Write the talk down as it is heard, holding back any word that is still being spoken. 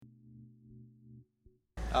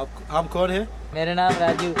आप कौन है? मेरा नाम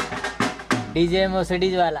राजू, डीजे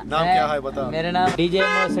मोसडीज वाला। नाम क्या है बता? मेरा नाम डीजे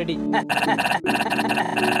मोसडीज।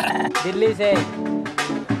 दिल्ली से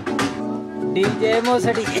डीजे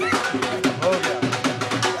मोसडीज। हो गया।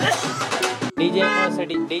 डीजे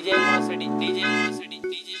मोसडीज, डीजे मोसडीज, डीजे मोसडीज,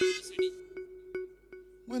 डीजे मोसडीज।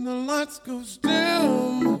 When the lights go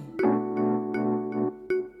dim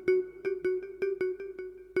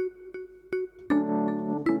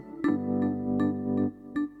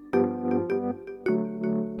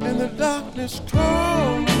and the darkness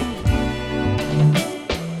comes,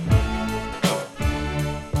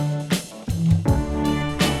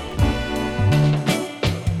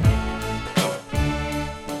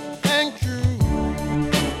 thank you.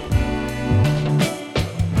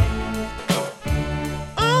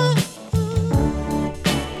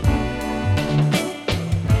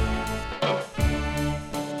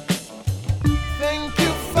 Thank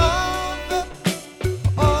you, Father,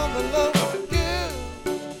 for all the love you give.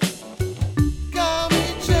 Guide me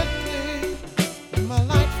gently when my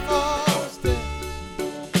light falls dim.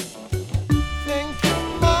 Thank you,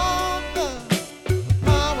 Mother, the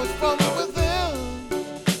powers from within.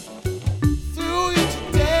 Through you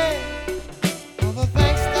today, all the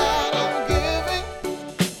thanks that I'm giving.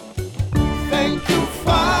 Thank you,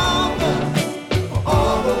 Father, for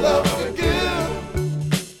all the love you give.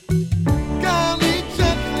 Guide me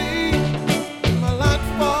gently when my light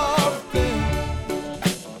falls dim.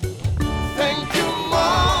 Thank you,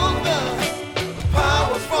 Mother, the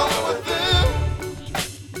powers from within.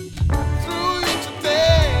 Through you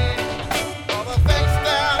today, all the thanks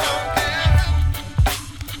that I'm giving.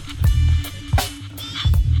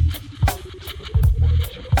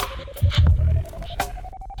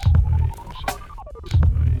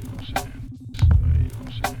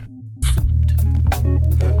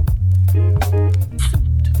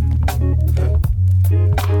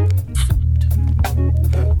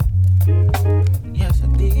 Yes, I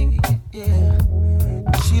did, yeah.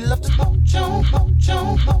 She left the mojo,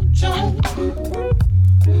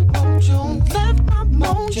 left my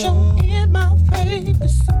mojo in my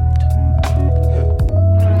face.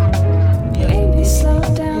 Baby, slow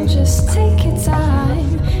down, just take your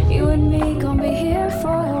time. You and me gon' be here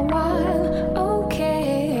for a while, okay?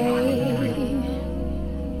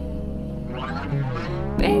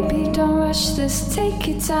 Baby, don't rush this, take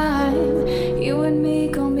your time. You and me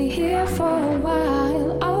gon' be here for a while,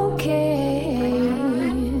 okay?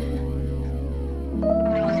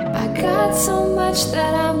 I got so much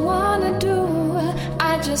that I wanna do.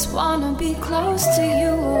 I just wanna be close to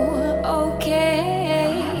you,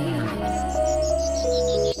 okay?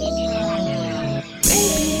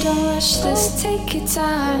 Baby, don't rush this, take your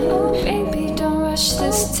time. Baby, don't rush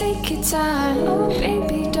this, take your time.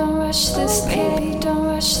 Baby, don't rush this, baby, don't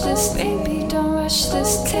rush this, baby, don't rush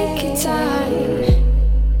this, take your time.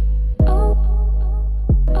 Oh,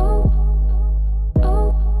 oh, oh,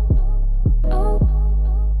 oh,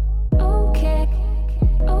 okay,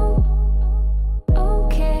 oh,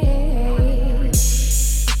 okay.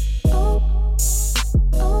 Oh,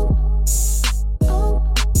 oh, oh,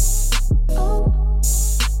 oh.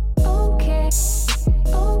 Okay,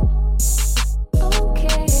 oh,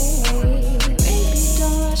 okay. Baby,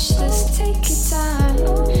 don't rush this, take your time.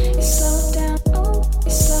 You slow down, oh,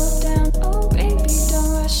 you slow down, oh, baby.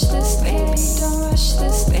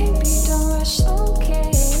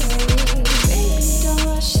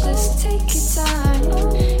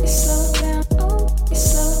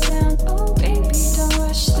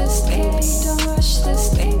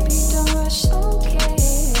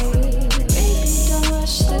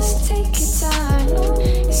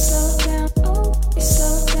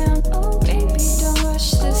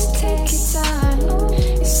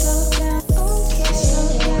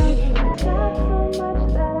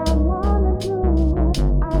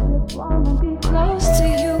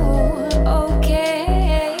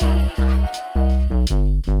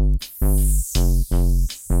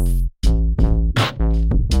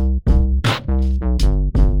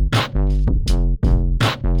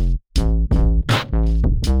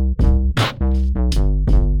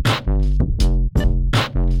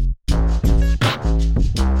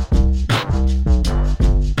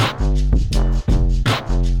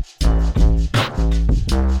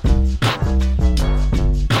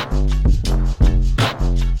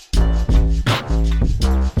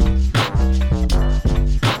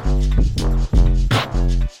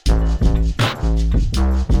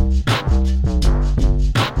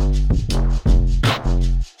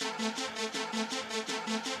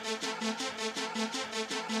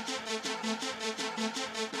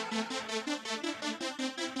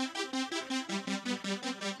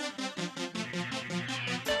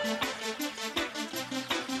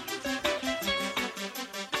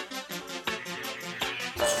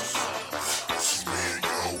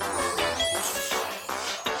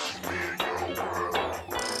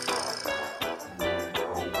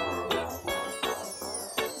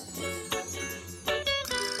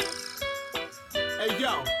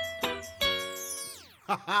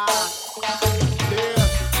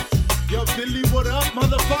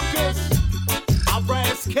 Lucas.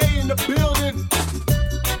 RSK in the building.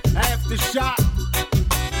 Aftershock.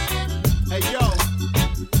 Hey yo.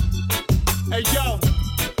 Hey yo.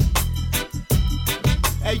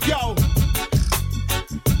 Hey yo.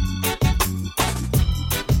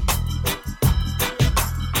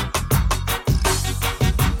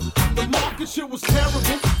 The market shit was terrible.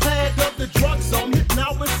 Had up the drugs on it.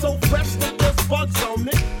 Now it's so fresh that there's bugs on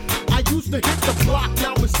it. I used to hit the block,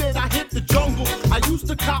 now instead I hit the jungle. I used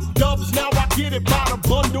to cop dubs, now I get it by the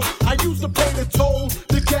bundle. I used to pay the toll,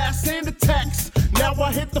 the gas and the tax. Now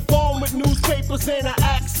I hit the phone with newspapers and an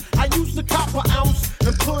axe. I used to cop an ounce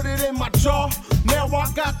and put it in my jaw. Now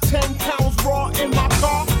I got 10 pounds raw in my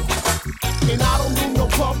car. And I don't do no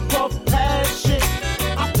puff, puff, pass shit.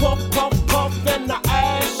 I puff, puff, puff, and I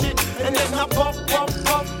ass shit. And then I puff, puff,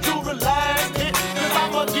 puff to the last hit. Cause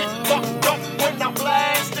I'ma get fucked up when I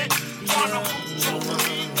blast it. Tryna move over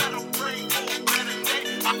me, better pray for a better day.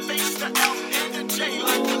 I face the L and the J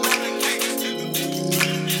like the letter K.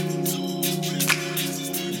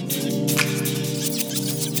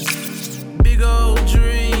 Big old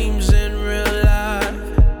dreams in real life.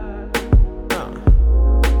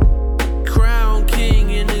 Crown king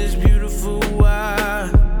in his beautiful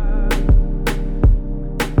wife.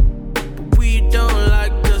 But we don't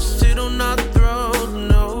like to sit on our throne,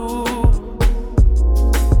 no.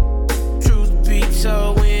 Truth be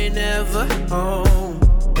told, we ain't never home.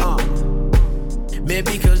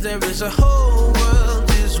 Maybe because there is a whole world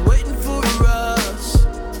just waiting for us.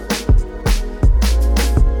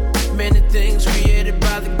 Many things created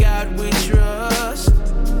by the God we trust.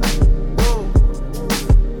 Whoa.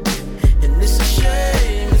 And it's a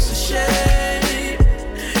shame.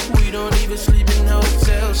 We don't even sleep in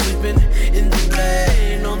hotels, sleeping in the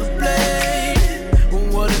plane, on the plane.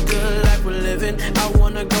 What a good life we're living. I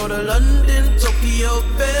wanna go to London, Tokyo,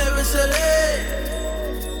 Paris, LA.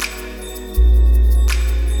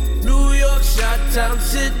 New York, Chi-Town,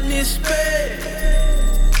 Sydney, Spain.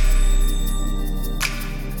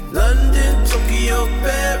 London, Tokyo,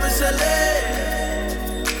 Paris, LA.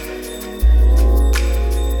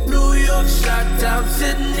 New York, Chi-Town,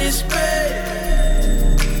 Sydney, Spain.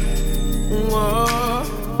 Whoa.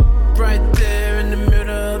 Right there in the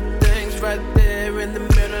middle of things, right there in the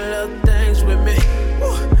middle of things with me.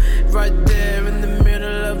 Woo. Right there in the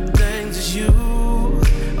middle of things is you.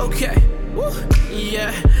 Okay. Woo.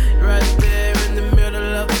 Yeah. Right there in the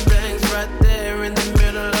middle of things, right there in the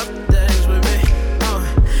middle of things with me.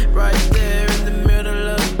 Right there in the middle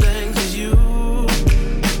of things is you.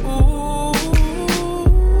 Ooh.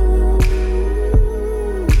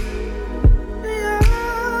 Yeah.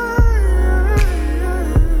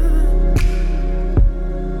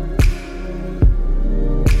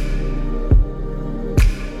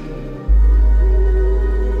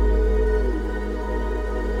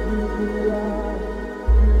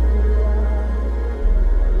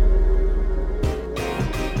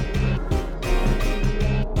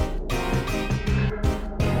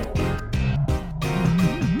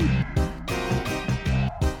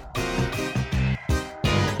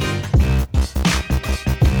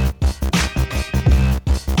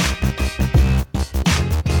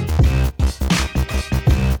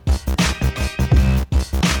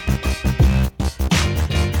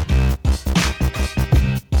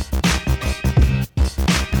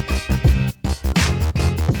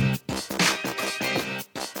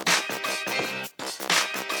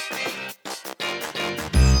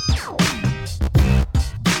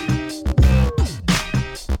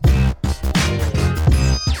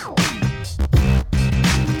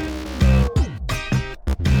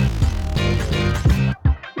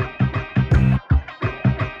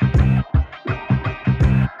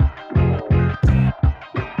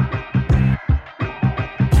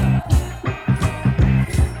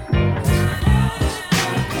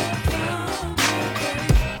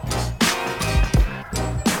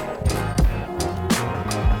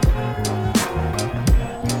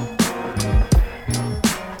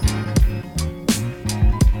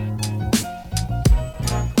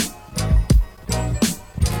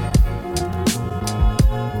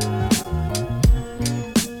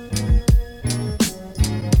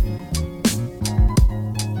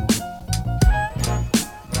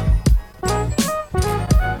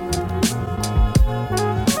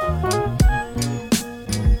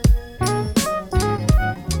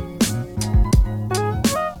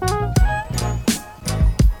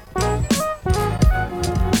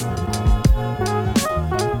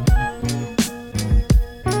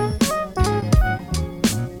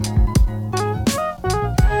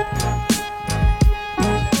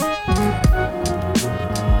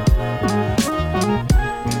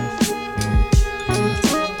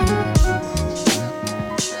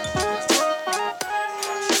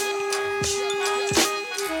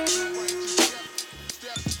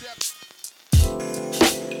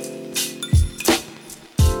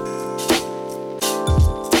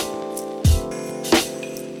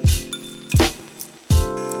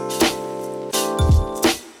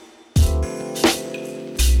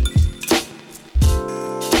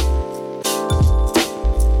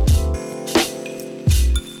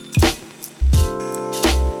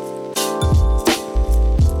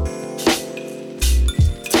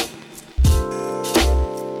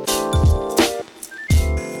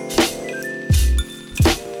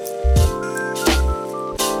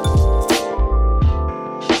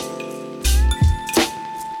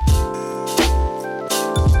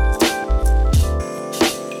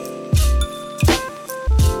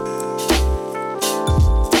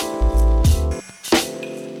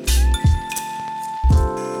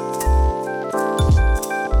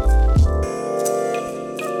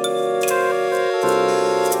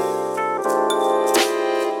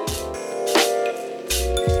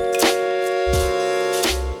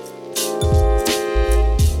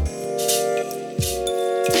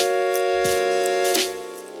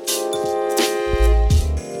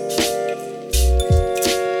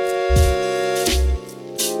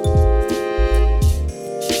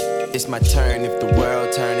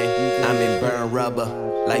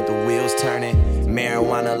 like the wheels turning.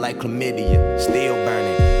 Marijuana like chlamydia, still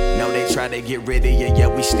burning. No, they try to get rid of you, yeah,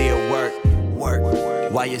 we still work.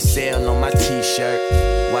 Why you sell on my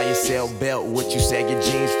t-shirt? Why you sell belt? What you sell your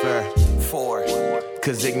jeans for?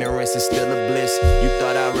 Cause ignorance is still a bliss. You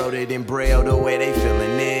thought I wrote it in braille the way they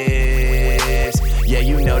feeling this. Yeah,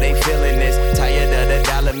 you know they feeling this. Tired of the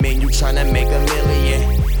dollar man, you tryna make $1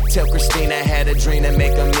 million. Tell Christina I had a dream to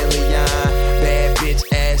make $1 million. Bad bitch,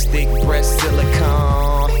 ass, thick breast,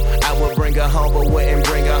 silicone. I would bring her home, but wouldn't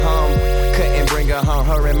bring her home. Couldn't bring her home.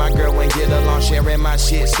 Her and my girl wouldn't get along. Sharing my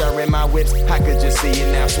shit, stirring my whips. I could just see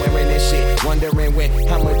it now, swearing this shit. Wondering when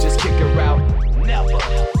I'ma just kick her out.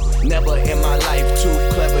 Never in my life too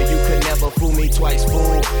clever. You could never fool me twice,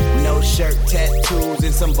 fool. No shirt, tattoos,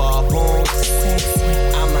 and some ball boons.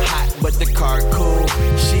 I'm hot, but the car cool.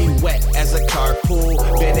 She wet as a carpool.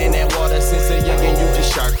 Been in that water since a youngin', you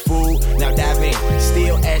just shark fool. Now dive in,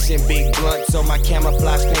 still ashing big blunts on my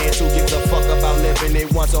camouflage pants. Who gives a fuck about living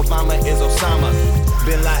it once? Obama is Osama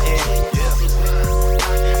Bin Laden.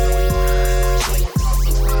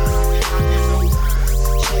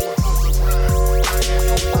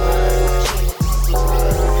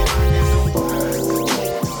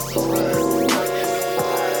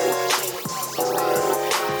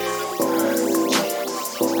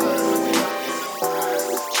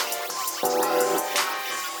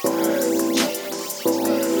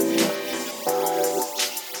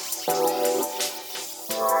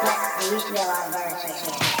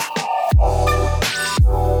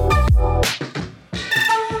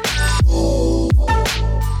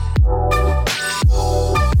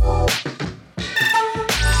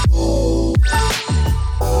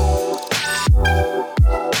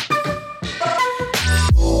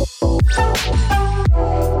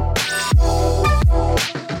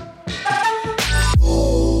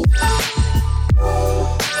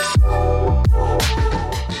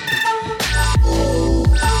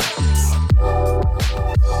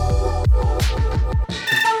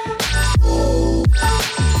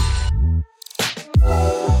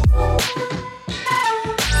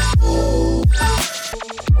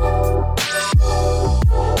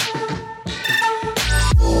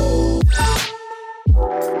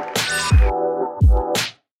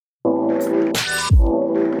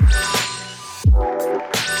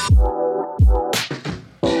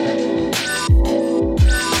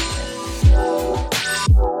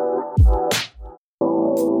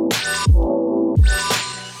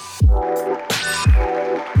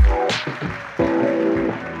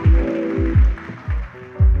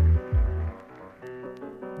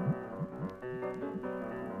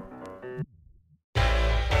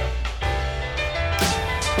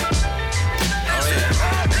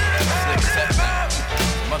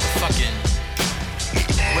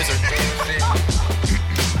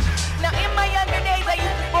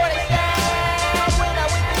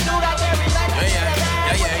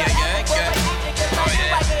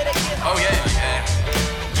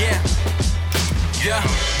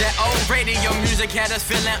 Had us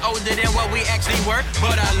feeling older than what we actually were,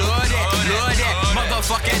 but I love that.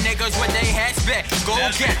 Motherfucking niggas with they hats back.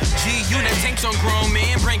 Gold cap, G-Unit tanks on grown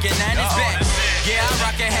men, bringing 90s back. Yeah, I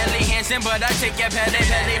rock a Helly Hansen, but I take that Pele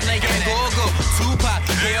blinking Google. Tupac,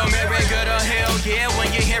 Hail Mary, good or hell yeah,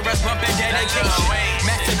 when you hear us bumping dedication.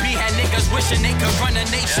 Master B had niggas wishing they could run a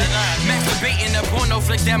nation. Masturbating the porno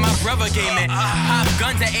flicks that my brother gave me. Pop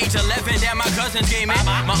guns at age 11 that my cousins gave me.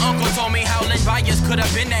 My uncle told me how Lynn Byers could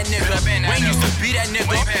have been that nigga. Wayne used to be that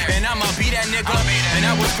nigga, and I'ma be that nigga. And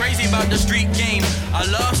I was crazy about the street game. I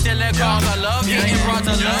love stealing cars, I love getting bras,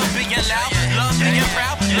 I love being loud, love being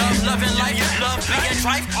proud, love loving life, love being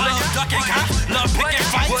trife, love ducking cops, love picking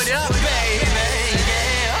fights. What up, baby?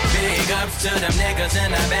 Yeah. Big ups to them niggas in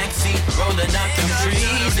the backseat, rolling up them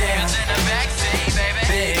trees, yeah.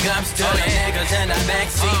 Big ups to them niggas in the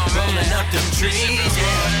backseat, rolling up them trees,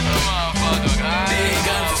 yeah. Big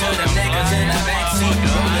ups to them niggas in the backseat,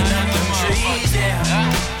 rolling up them trees, yeah.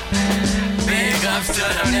 Big ups to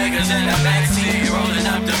them niggas in the backseat, rolling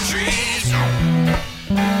up them trees.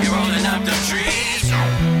 You're rolling up them trees.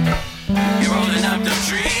 You're rolling up them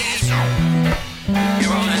trees.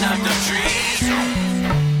 You're rolling up them trees.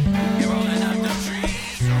 You're rolling up them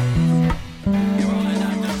trees. You're rolling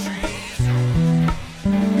up them trees.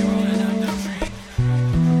 You're rolling up them trees.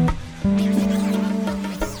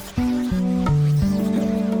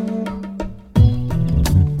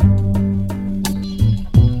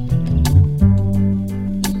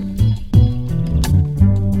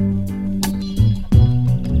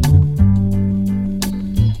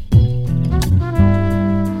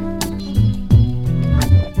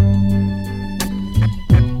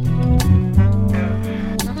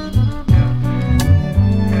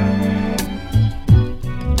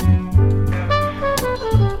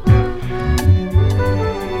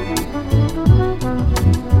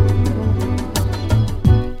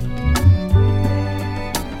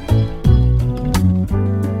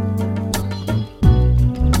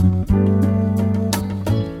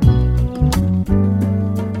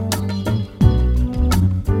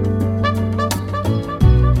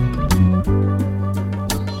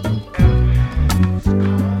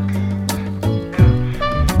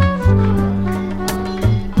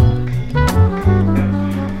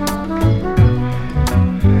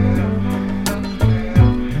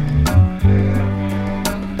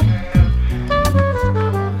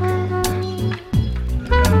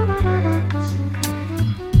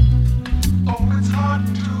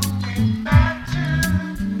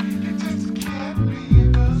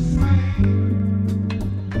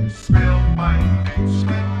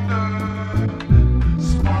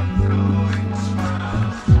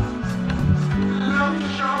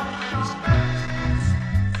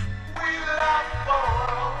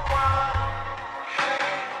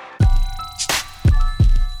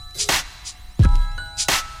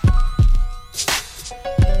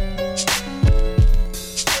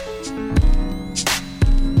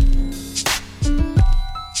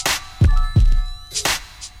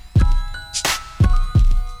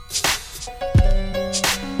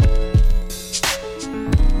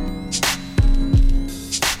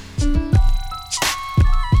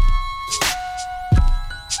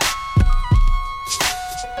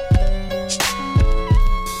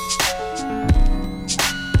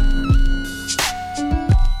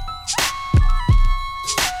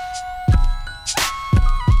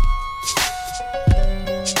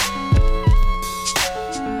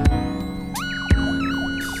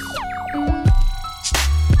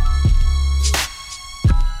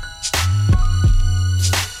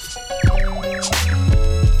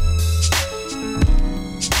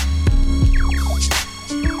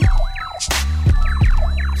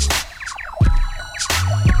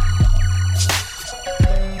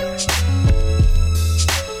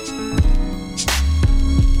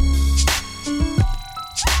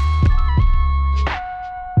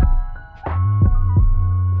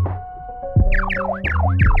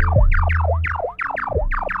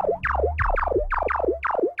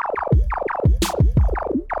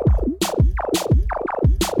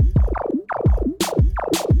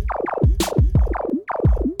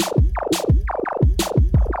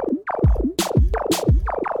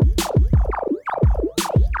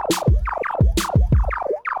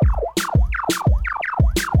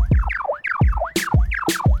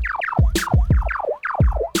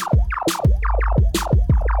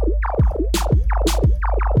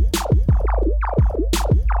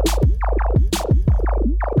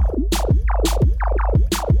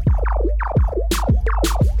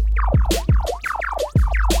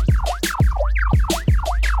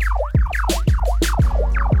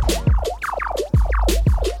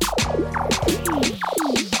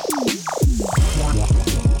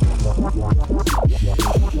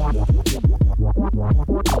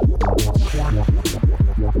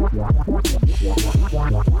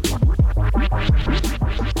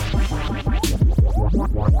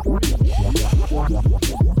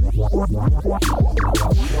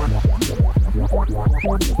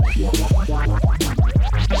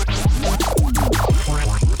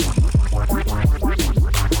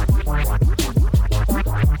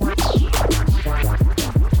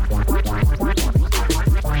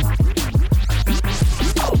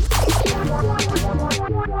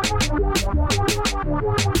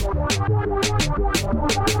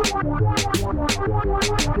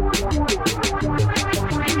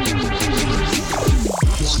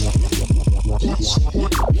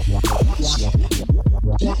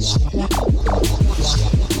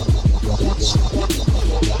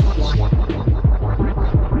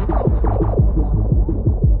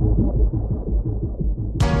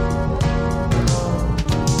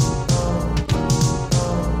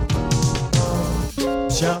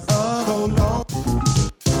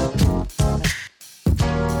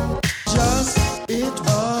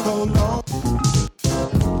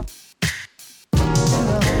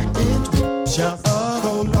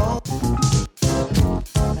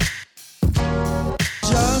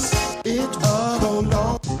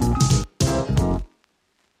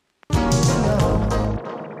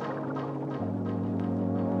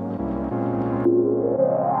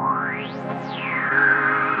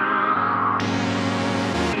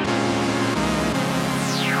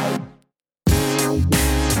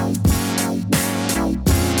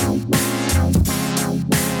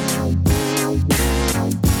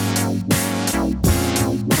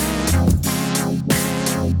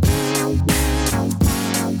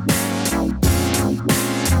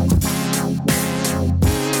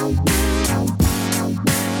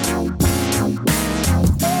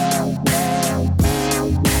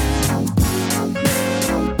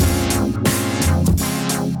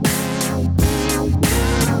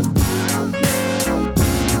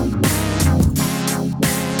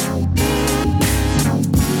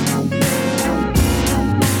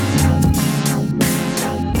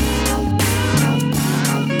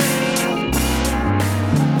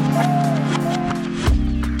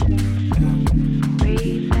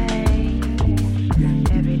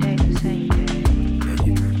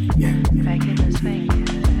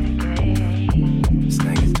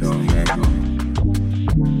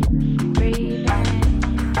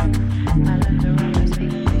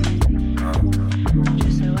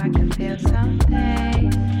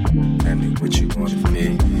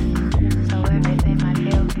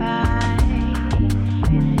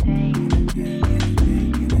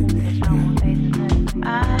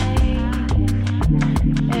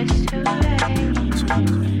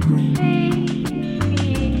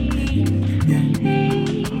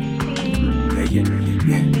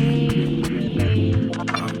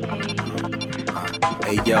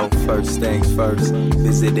 First things first,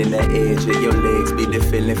 visiting the edge of your legs, be the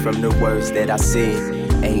feeling from the words that I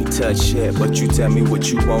said. Ain't touched yet, but you tell me what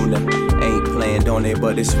you wanna. Ain't planned on it,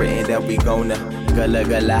 but it's written that we gonna.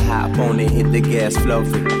 Gullah hop on it, hit the gas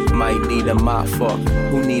floating. Might need a mop for.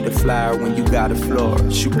 Who need a flyer when you got a floor?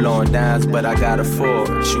 She blowing dimes, but I got a four.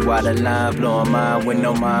 She out of line, blowing mine with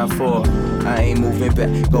no mind for. I ain't moving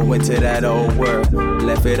back, go into that old world.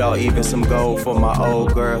 Left it all, even some gold for my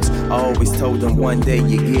old girls. I always told them one day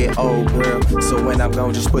you get old, girl. So when I'm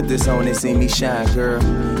gone, just put this on and see me shine, girl.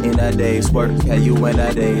 In a day's work, had you in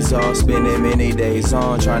a day's off. Spending many days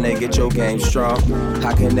on, trying to get your game strong.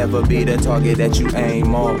 I can never be the target that you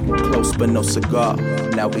aim on. Close but no cigar,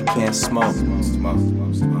 now we can't smoke.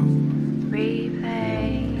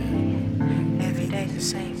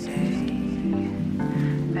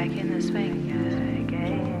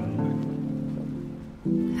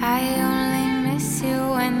 I only miss you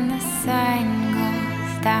when the sun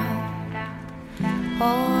goes down.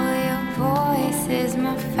 Oh, your voice is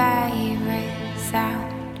my favorite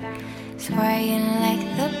sound. Swaying like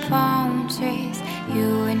the palm trees.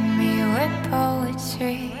 You and me with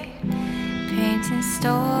poetry. Painting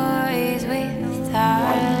stories with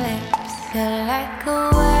our lips. You're like a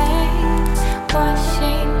wave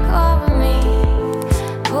washing over me,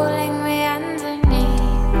 pulling me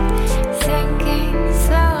underneath, sinking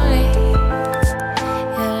slowly.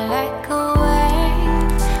 You're like a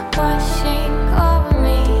wave washing over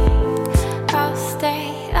me. I'll stay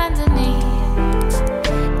underneath,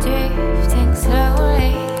 drifting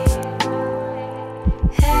slowly.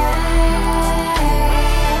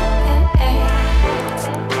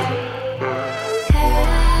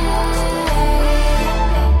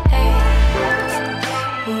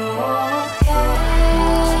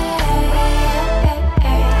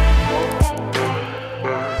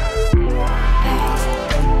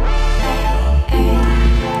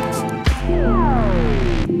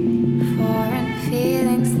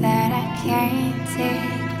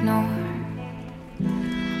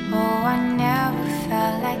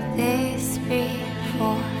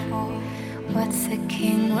 What's a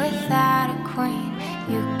king without a queen?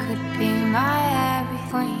 You could be my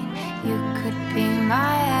everything. You could be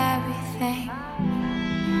my everything.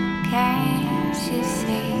 Can't you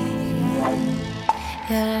see?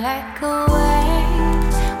 You're like a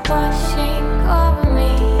wave washing over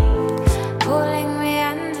me, pulling me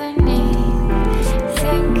underneath,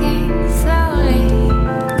 sinking slowly.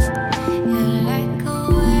 You're like a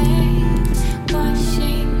wave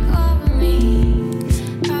washing over me.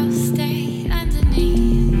 I'll stay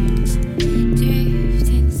underneath,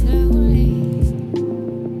 drifting slowly.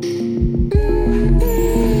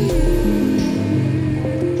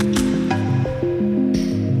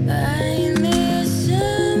 I miss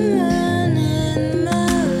someone in my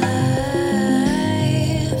life.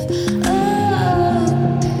 Oh,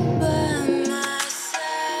 by my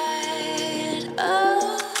side. Oh,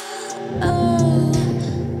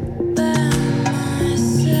 by my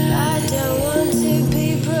side. I don't want to be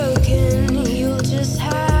broken. You'll just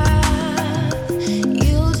have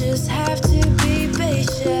to be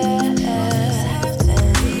patient.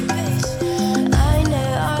 I know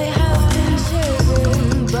I have been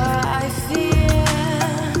chosen, but I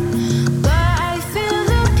feel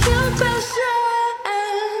the pure passion.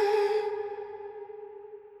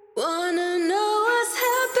 Wanna know what's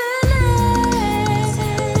happening?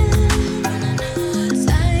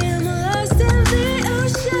 I am lost in the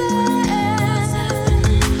ocean.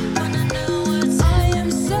 I am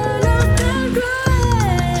so lost and grey.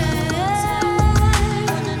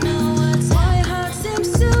 My heart seems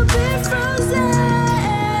to be frozen.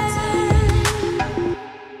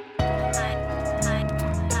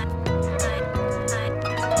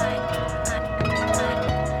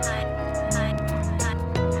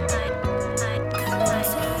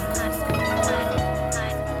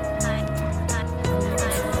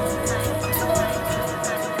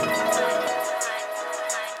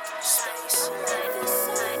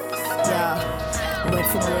 Went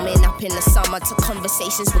from warming up in the summer to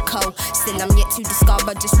conversations with cold. Still I'm yet to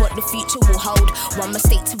discover just what the future will hold. One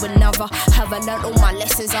mistake to another. Have I learned all my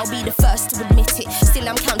lessons? I'll be the first to admit it. Still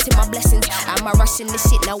I'm counting my blessings. Am I rushing this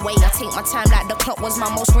shit? No way. I take my time like the clock was my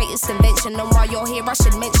most greatest invention. And while you're here I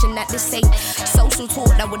should mention that this ain't social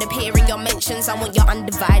talk that would appear in your mentions. I want your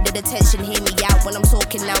undivided attention. Hear me out when I'm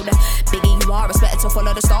talking louder. Bigger you are, expected to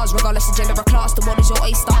follow the stars. Regardless of gender or class, the world is your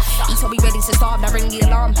oyster. Each will be ready to starve. Now ring the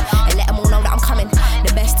alarm and let them all know that I'm coming.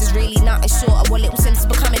 The best is really nothing short of what little sense is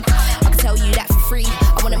becoming. I can tell you that for free.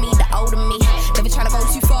 I wanna meet the older me. Never trying to go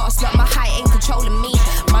too fast, like my height ain't controlling me.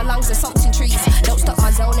 My lungs are something trees. Don't stop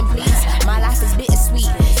my zoning, please. My life is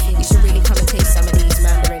bittersweet. You should really come and taste some of these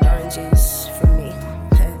mandarin oranges from me.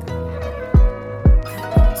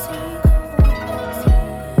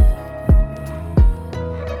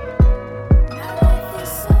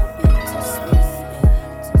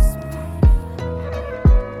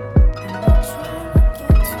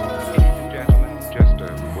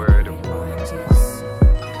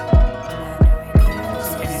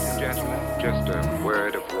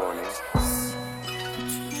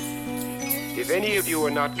 If any of you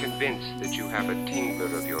are not convinced that you have a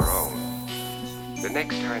tingler of your own, the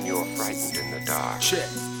next time you're frightened in the dark,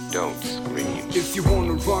 don't scream. If you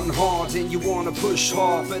wanna run hard and you wanna push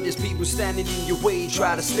hard, but there's people standing in your way,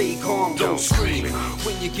 try to stay calm. Don't scream.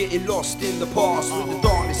 When you're getting lost in the past, with the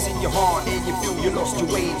darkness in your heart and you feel you lost your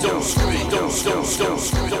way. Don't scream. Don't scream. Don't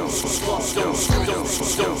scream. Don't scream. Don't scream. Don't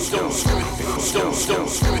scream. Don't scream.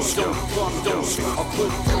 Don't scream. Don't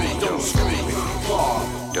scream. Don't scream.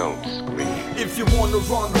 Don't scream. If you wanna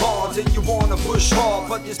run hard and you wanna push hard,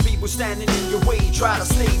 but there's people standing in your way, try to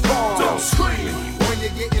stay calm. Don't scream when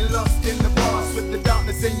you're getting lost in the past with the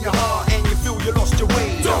darkness in your heart and you feel you lost your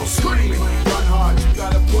way. Don't scream. Run hard, you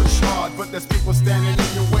gotta push hard, but there's people standing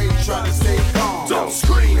in your way, try to stay calm. Don't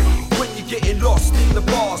scream when you're getting lost in the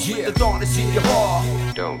past with the darkness in your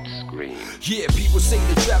heart. Don't scream. Yeah, people say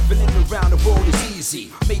that traveling around the world is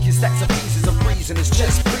easy. Making stacks of pieces of reason is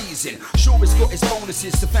just pleasing. Sure, it's got its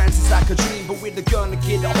bonuses, the fancies like a dream, but with the gun, the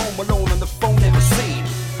kid at home alone on the phone, never seen.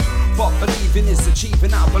 But believing is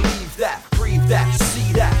achieving, I believe that, breathe that,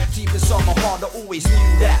 see that. Deep inside my heart, I always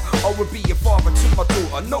knew that I would be a father to my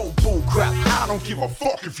daughter, no bull crap. I don't give a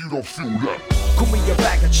fuck if you don't feel that. Call me a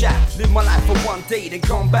bag of chat, live my life for one day, then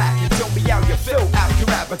come back and tell me how you feel out your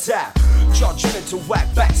habitat. Judgmental whack,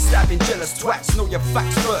 backstabbing, jealous twats. Know your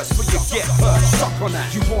facts first, before you get hurt. Suck on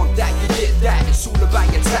that. You want that, you get that. It's all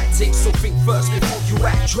about your tactics, so think first before you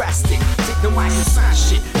act drastic. Take the mic and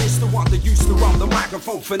smash it. It's the one that used to run the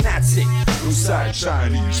microphone fanatic. Inside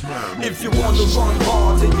Chinese man. If you wanna run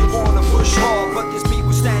hard and you wanna push hard, but there's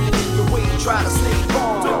people standing in your way, try to stay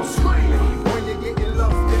calm. Don't scream when you're getting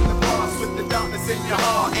lost in the past with the darkness in your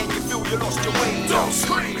heart and you feel you lost your way. Don't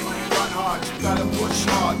scream. Run hard, you gotta push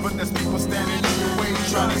hard, but there's people standing in your way,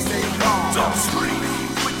 try to stay calm. Don't scream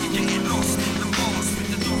when you're getting lost in the past with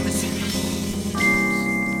the darkness in your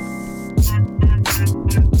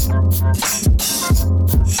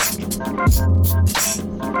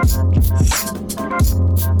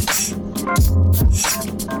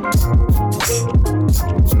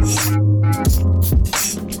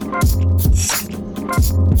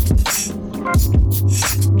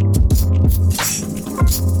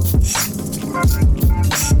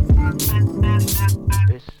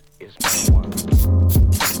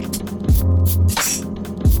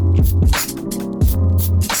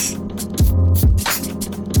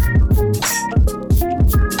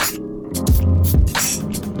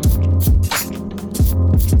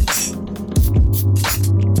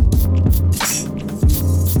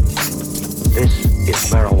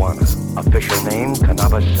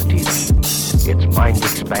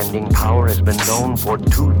Mind-expanding power has been known for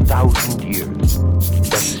 2,000 years.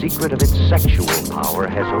 The secret of its sexual power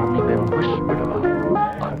has only been whispered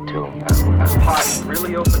about until now. Pot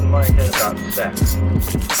really opened my head about sex.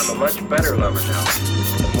 I'm a much better lover now.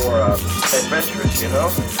 More adventurous, you know?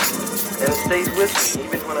 And it stays with me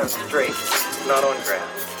even when I'm straight, not on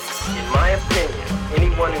grass. In my opinion,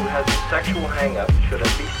 anyone who has a sexual hang-up should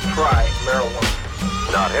at least try marijuana.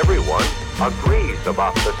 Not everyone agrees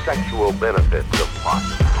about the sexual benefits of pot.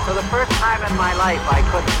 For the first time in my life, I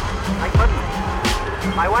couldn't.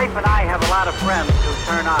 My wife and I have a lot of friends who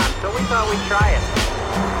turn on, so we thought we'd try it.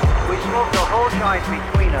 We smoked a whole joint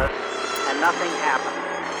between us, and nothing happened.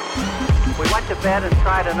 We went to bed and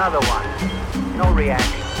tried another one. No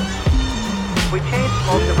reaction. We chain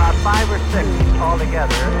smoked about 5 or 6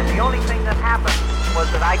 altogether, and the only thing that happened was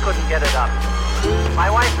that I couldn't get it up. My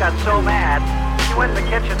wife got so mad, she went in the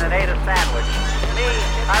kitchen and ate a sandwich. Me,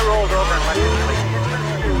 I rolled over and went to sleep.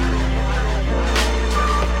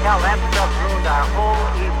 Hell, that stuff ruined our whole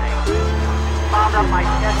evening. Found up my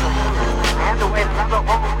schedule. I had to wait another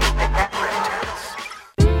whole week to catch it.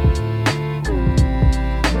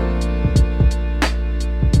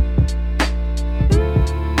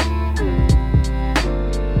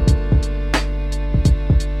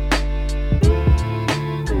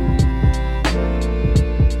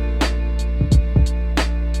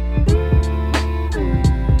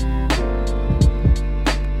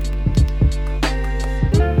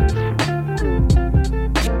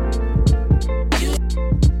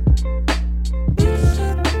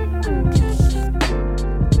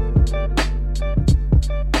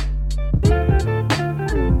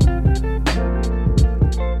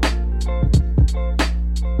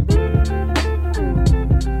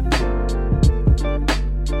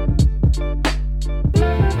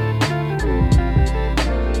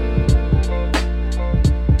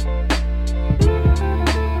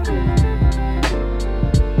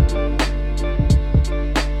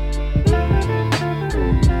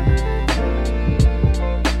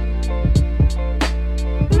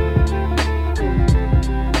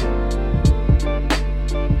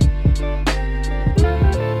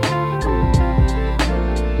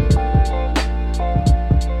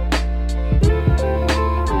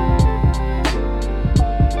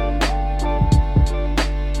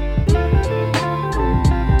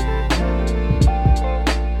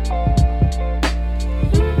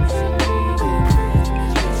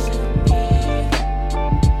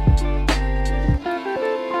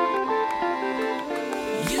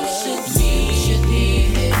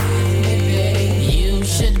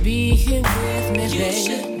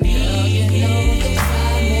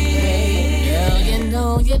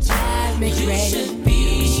 you drive me crazy. You should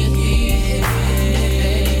be.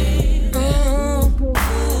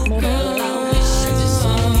 Girl, I wish you just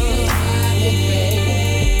saw me drive me crazy.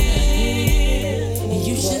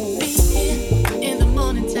 You should be here in the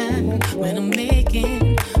morning time when I'm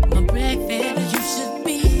making my breakfast. You should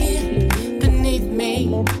be here beneath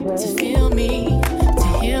me to feel me, to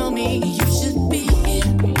heal me. You should be here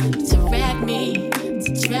to wrap me, to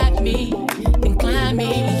trap me, and climb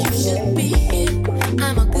me. You should be here.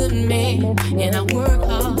 I'm a good man and I work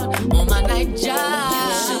hard on my night job.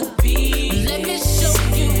 You should be. Let me show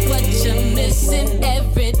you what you're missing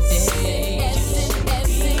every day.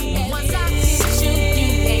 Once I hit you, you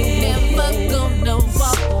ain't never gonna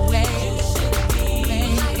walk away.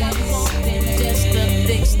 I got more than just a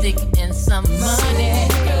big stick and some money.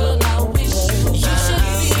 Girl, I wish you should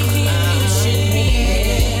be. You should be.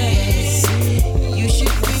 You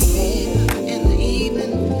should be in the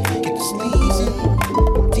evening. Get to sneezing,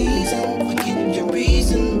 teasing, forgetting your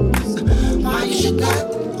reasons. Why you should not?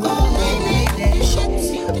 Oh, baby, you should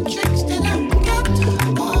see the tricks that I got.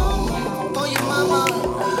 Oh, for your mama,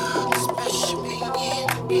 especially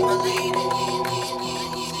my lady.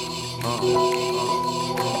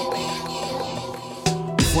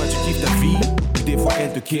 Des fois tu kiffes ta vie, puis des fois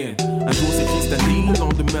elle te ken. Un jour c'est cristalline, le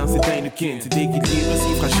lendemain c'est Heineken. C'est d'équilibre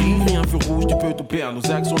si fragile, rien feu rouge, tu peux tout perdre.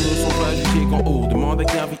 Nos actions ne sont pas jugées qu'en haut. Demande à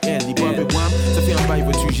Gabriel, dis pas wham, ça fait un bail,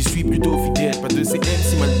 vois-tu, j'y suis plutôt fidèle. Pas de CM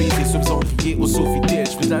si mal baisé, se faisant crier au Sofitel.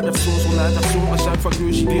 J'fais de la version sur la version à chaque fois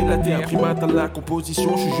que j'y délatère. Primate à la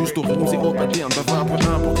composition, j'suis juste au rythme et au pattern. Bavard peu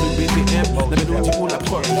importe le BPM, la mélodie ou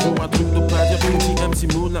l'approche. Toujours un truc de pas dire que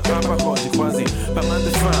MC Moon a un parole. J'ai croisé pas mal de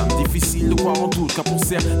femmes, difficile de croire en tout. Car pour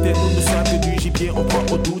certaines, nous ne savent que du gibier, on croit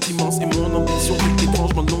au doute immense. Et mon ambition est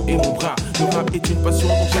étrangement long et mon bras. Le rap est une passion,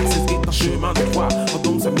 donc chaque cesse est un chemin de croix.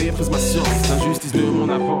 Donc ça méprise ma science, l'injustice de mon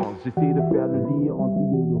avance. J'essaie de faire le lit entier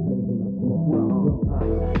le rêve de la croix.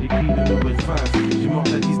 J'écris de nouvelles phases,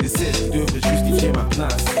 j'immortalise des scènes qui devraient justifier ma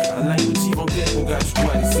place. Un line outil en tête, mon gars, tu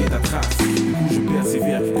dois laisser ta trace. Du coup je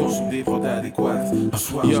persévère, qui consomme des prods adéquates. Un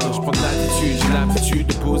soir, je prends de l'attitude, j'ai l'habitude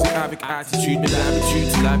de poser avec attitude. Mais l'habitude,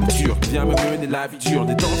 c'est l'habitude qui vient me mener la vie dure.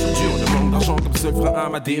 Des temps sont durs, le manque d'argent comme seul frein à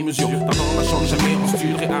ma démesure. Dans ma chambre, jamais en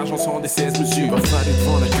stud, réagent sans des 16 mesures. Parfois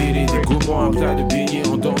devant la télé, des gourmands, un plat de beignets,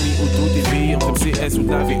 endormi ou tout éveillé. En MCS ou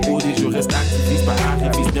de la VOD, je reste activiste, pas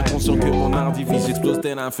arriviste. Bien conscient que mon art divise, j'explose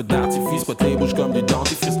tel un feu d'artifice. Frotte les bouches comme du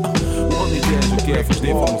dentifrice. Où en est-elle, ok, faut que je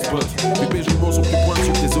défends mon spot. Bébé, je me sont plus points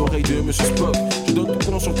sur tes oreilles de Monsieur Spock. Je donne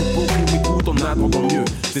tout conscient que beaucoup m'écoutent en attendant mieux.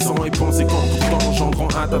 C'est sans y penser quand tout le temps j'engrand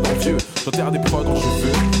un tas d'envieux. J'enterre des prods en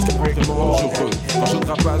cheveux, c'est pas vraiment dangereux. Quand je ne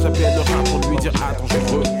rappe pas, j'appelle le rap pour lui dire attends, je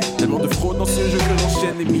veux. Tellement de fraude dans ce jeu que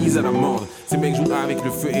j'enchaîne les mises à l'amende. Ces mecs jouent avec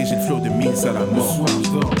le feu et j'ai le flow de Mills à la mort. Le soir, je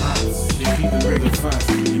dors j'écris de nouvelles faces.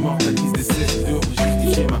 Immortalise des scènes qui devraient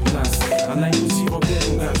justifier ma place. Un line aussi en tête,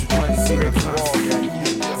 mon gars, tu dois laisser la trace.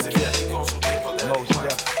 Persévère qui quand sur tes prods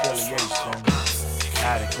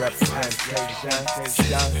Addict representation,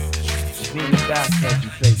 need that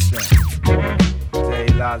education. Day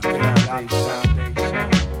lies foundation,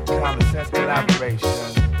 common sense collaboration.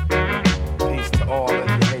 Peace to all of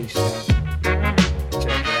the nations.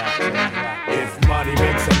 Check it out. If money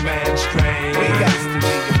makes a man strange, we got to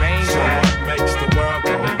rearrange. So what makes the world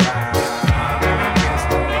go round?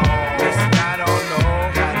 Listen, I don't know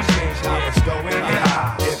how to change how it's going down.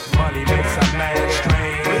 If money makes a man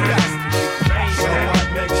strange, we got to rearrange. So what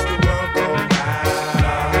makes the world go round?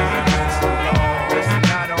 Listen,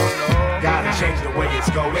 I don't know. Gotta change the way it's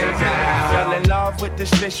going down. Fell in love with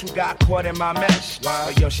this fish who got caught in my mesh.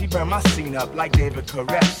 But yo, she burned my scene up like David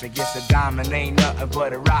Koresh. I guess a diamond ain't nothing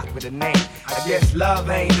but a rock with a name. I guess love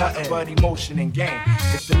ain't nothing but emotion and game.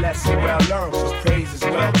 It's the lesson well learned, so praise is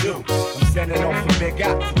well due. I'm sending off a big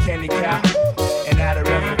out to Kenny Cow. And at a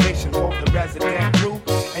reservation, hope the resident crew.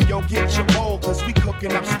 And yo, get your bowl, cause we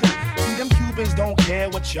cooking up stew. See, them Cubans don't care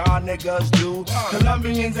what y'all niggas do.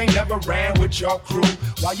 Colombians ain't never ran with your crew.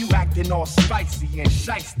 While you acting all spicy and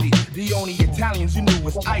shiesty. The only Italians you knew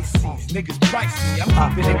was ices. Niggas pricey, I'm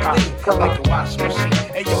keeping it clean like a washing machine.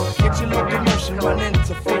 Hey yo, get your locomotion, run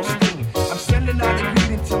into full steam. I'm sending out a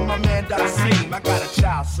greeting to my man Dasim. I got a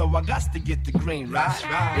child, so I got to get the green, right?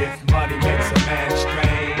 If money makes a man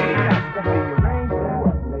strange,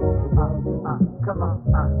 come on,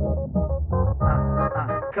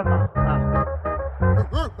 come on.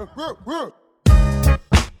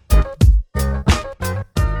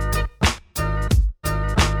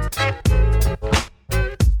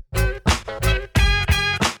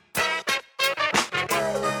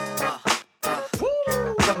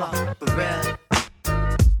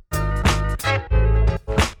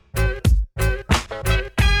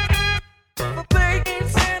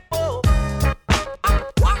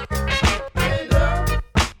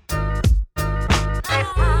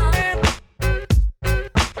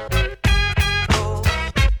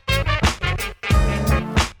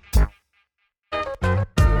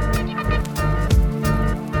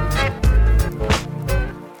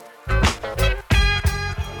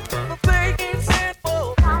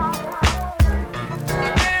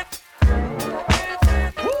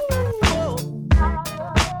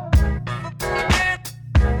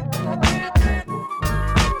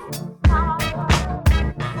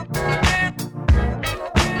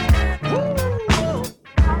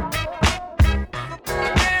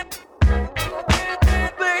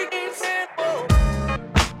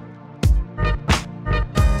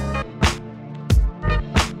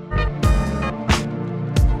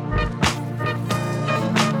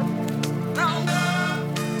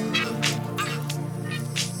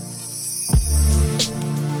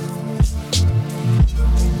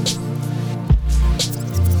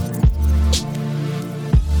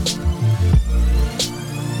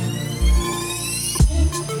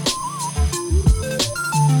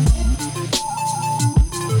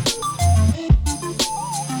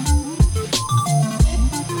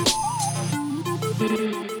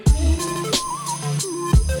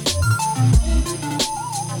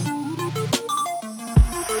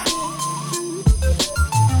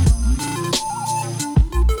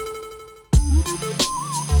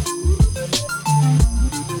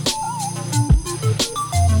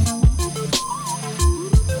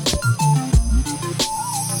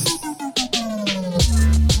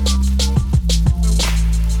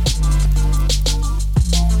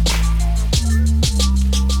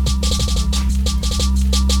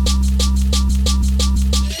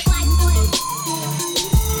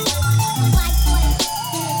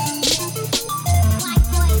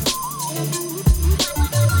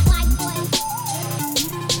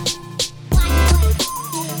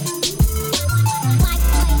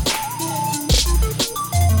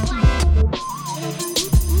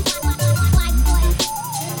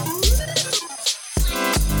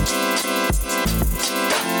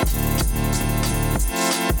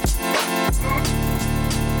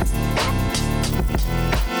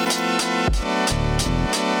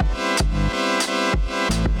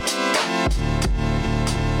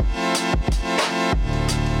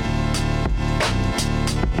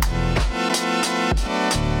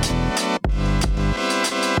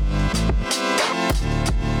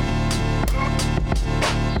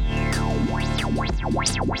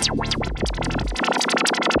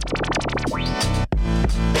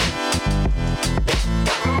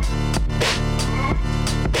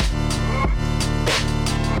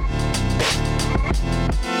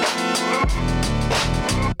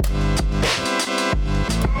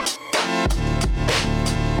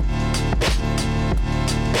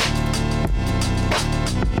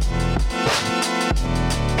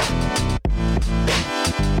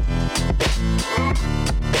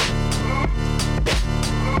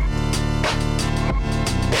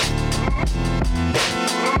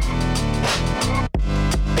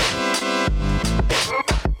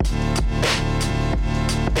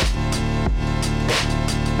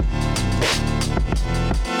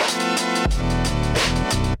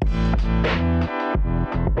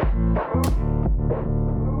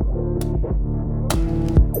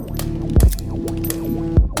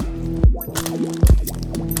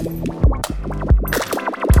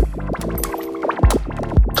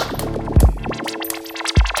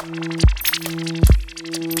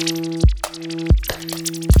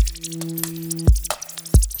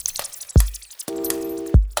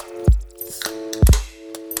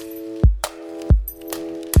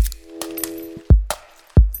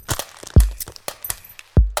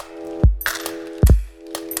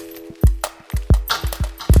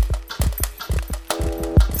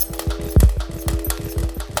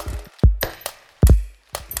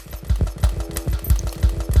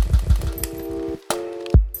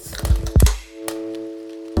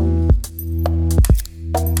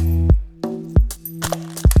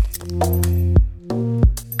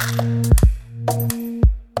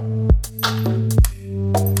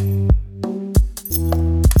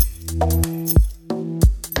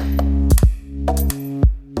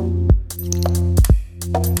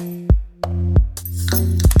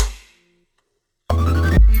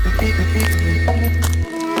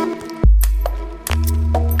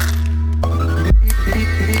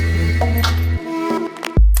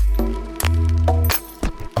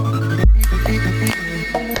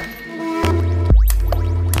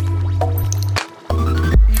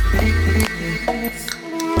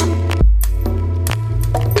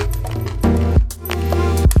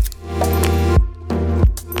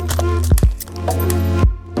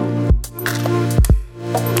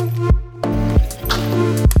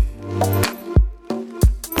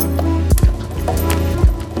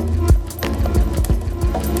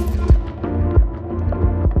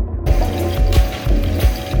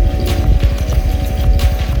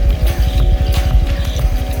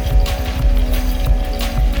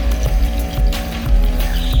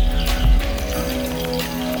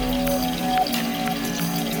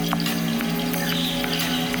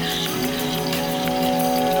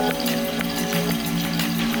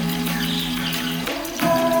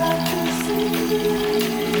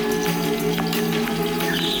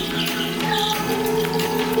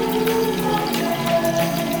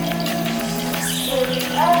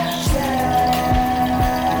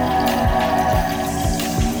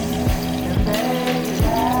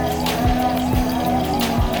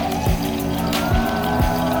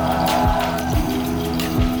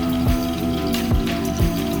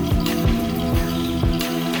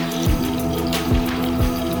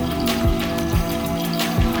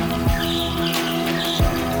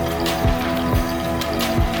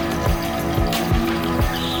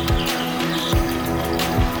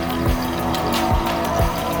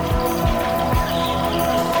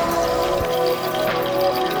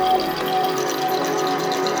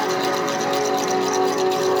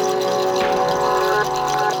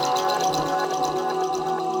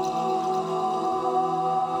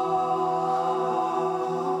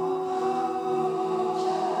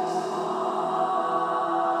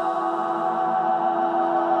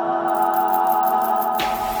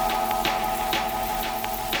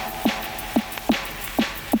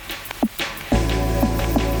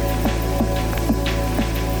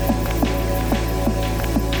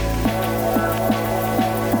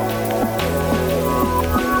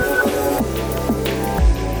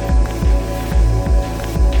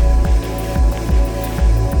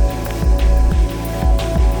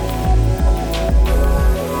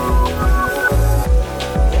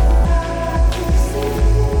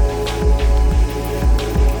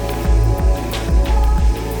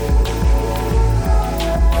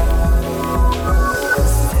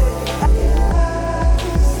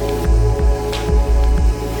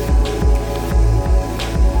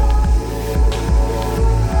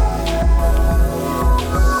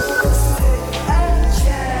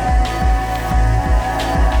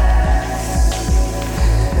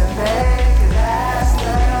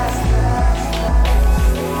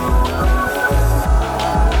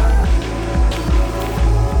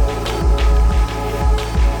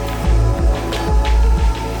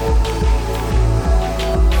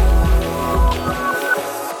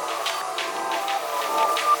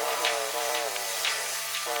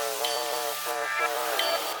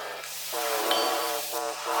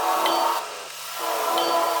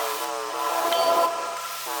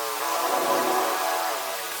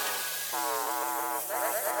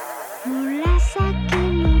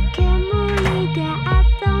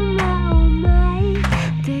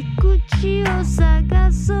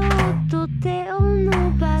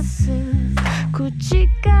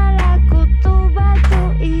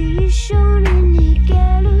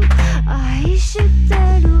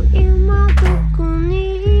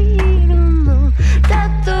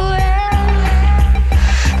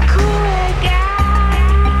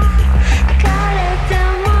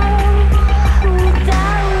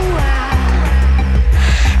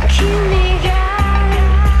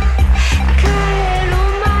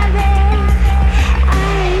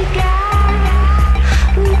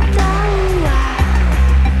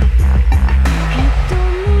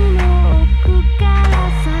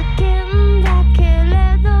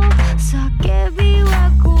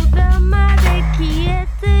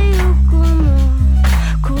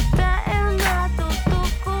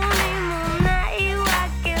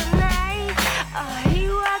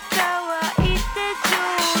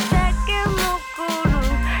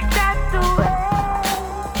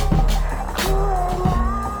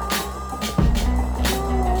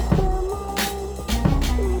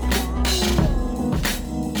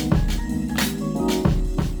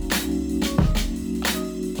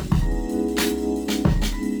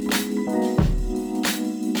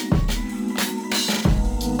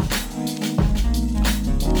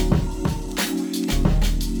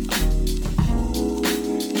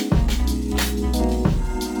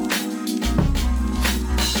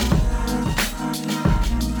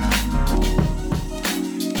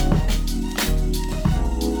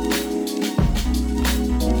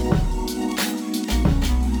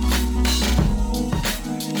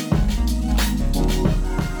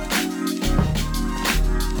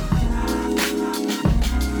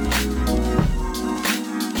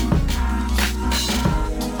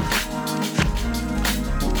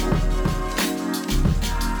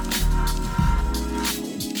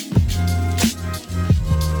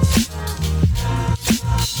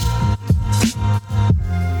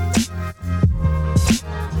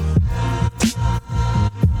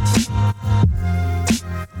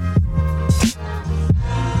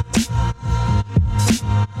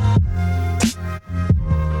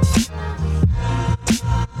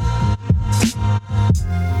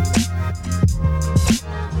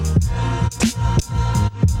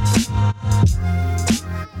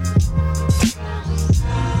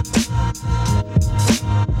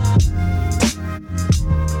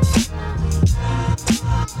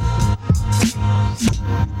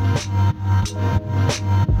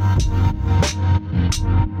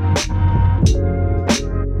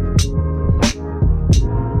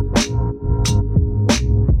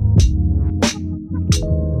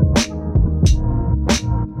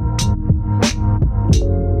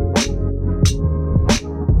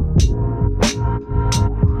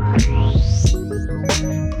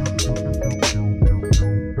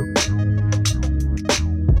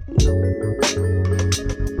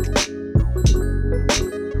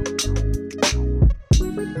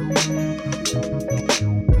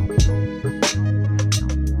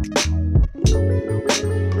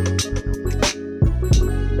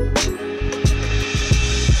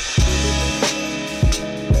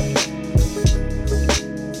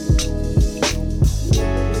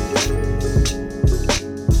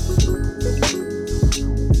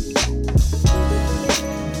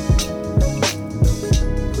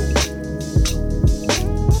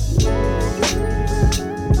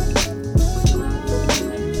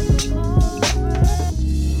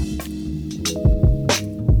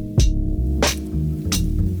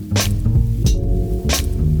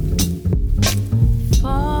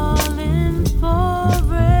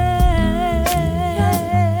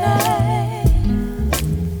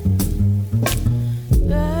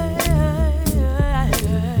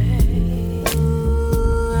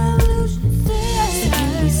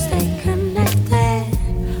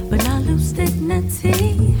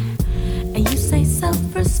 dignity. And you say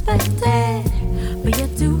self-respected, but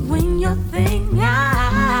you're doing your thing.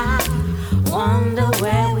 I wonder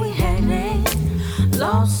where we headed,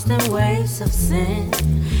 lost in waves of sin.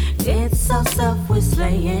 It's so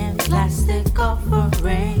self-slaying, plastic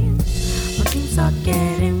offerings. My dreams are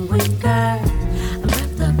getting weaker, I'm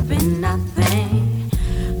wrapped up in nothing.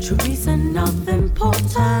 True reason of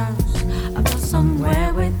importance, about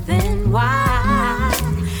somewhere within. Why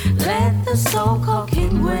let the so-called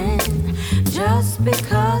king win? Just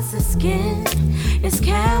because his skin is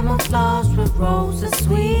camouflaged with roses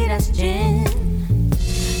sweet as gin.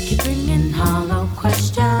 Keep bringing hollow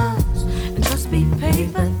questions and trust be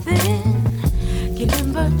paper thin.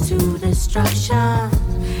 Giving birth to destruction,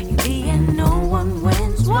 in the end no one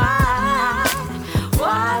wins. Why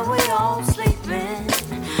we all sleeping?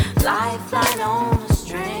 Lifeline on a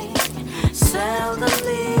string,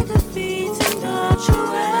 seldomly defeating the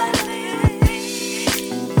true enemy.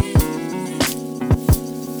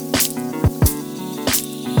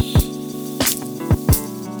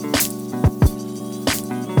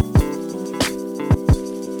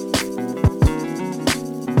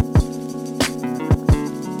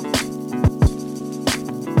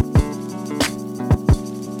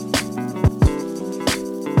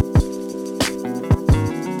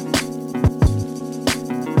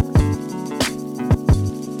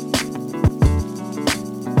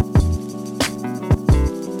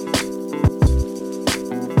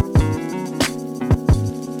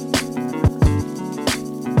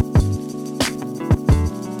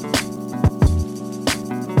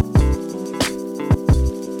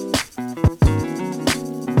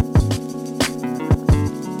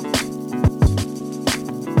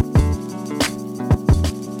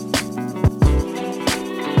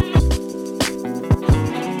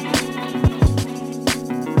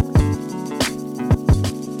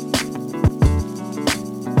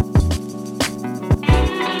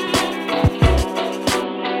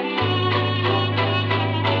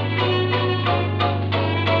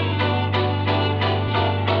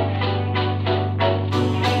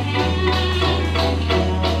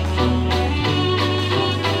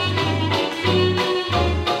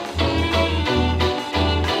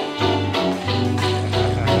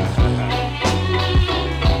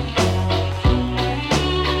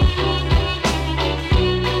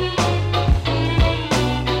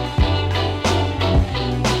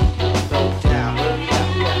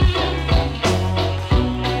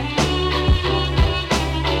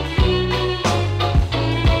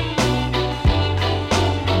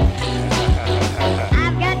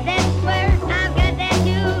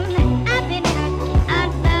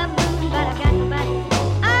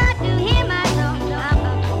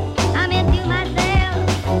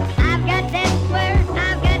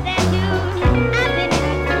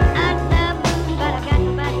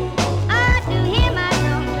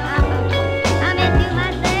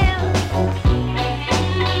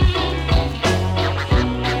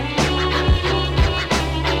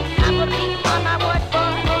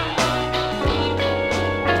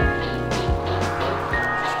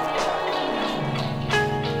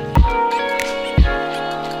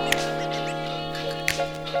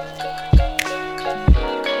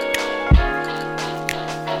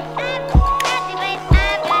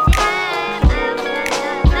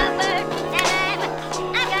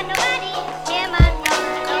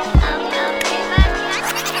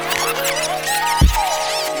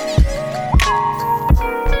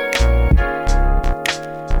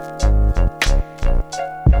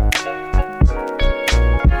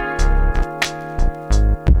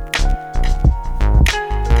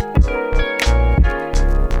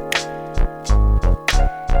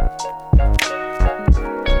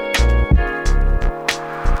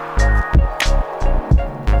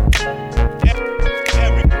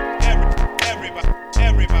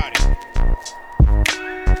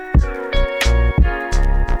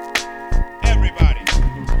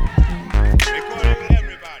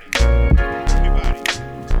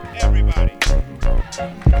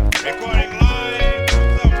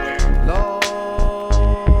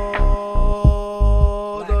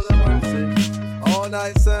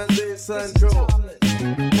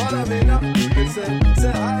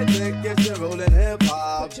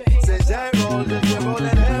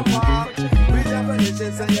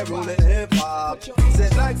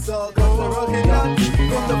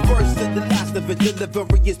 it.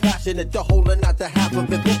 Delivery is passionate, the whole and not the half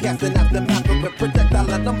of it. Forecasting aftermath of it, projectile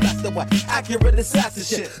and I'm blasting what accurate assassin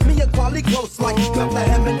shit. Me and Quali close like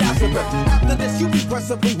Bethlehem and Nazareth. After this, you be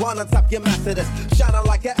pressing rewind on top your master this. Shining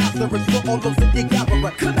like an asterisk for all those in the gathering.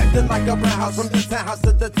 Connected like a roundhouse from the townhouse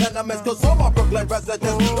to the tenements. Cause all my Brooklyn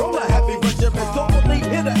residents, all the heavy regiments, don't believe,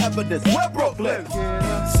 hear the evidence. We're Brooklyn.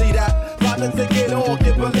 See that? Violence and get all,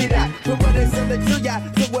 can believe that. From where they send it to ya,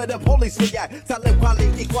 to where the police react. Telling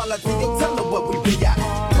quality, equality, you tell them what we be at.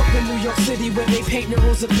 Brooklyn, New York City, where they paint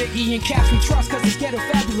murals of Biggie and Cash we trust, cause it's ghetto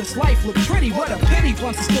fabulous life look pretty. What a pity,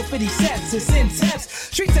 once it's still 50 cents, it's intense.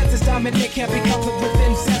 Street sense is dominant, can't be covered with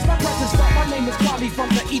incense. My presence felt, my name is Quali from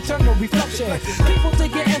the eternal reflection. People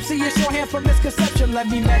think your MC is shorthand for misconception. Let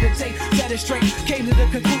me meditate, set it straight. Came to the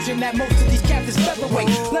conclusion that most of these cats is featherweight.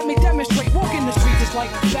 Let me demonstrate, walk in the streets is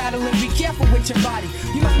like battling. Be careful with your body.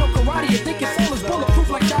 You must know karate, you think your soul is bulletproof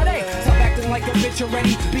like Sade. Stop acting like a bitch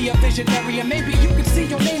already, be a visionary. And maybe you can see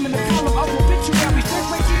your name in the column of obituary. Third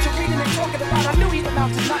grade teacher reading and talking about, I knew he'd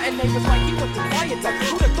amount to nothing. They was like, he was the quiet type.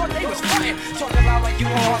 Who'd have thought they was frontin'? Talking about like you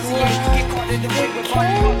on RCA. Get caught in the way with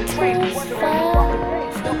body on the train. Wonder where you walk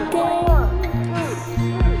the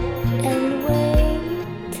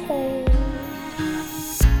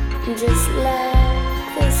and just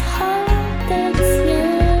like this heart that's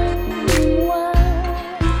young, wild,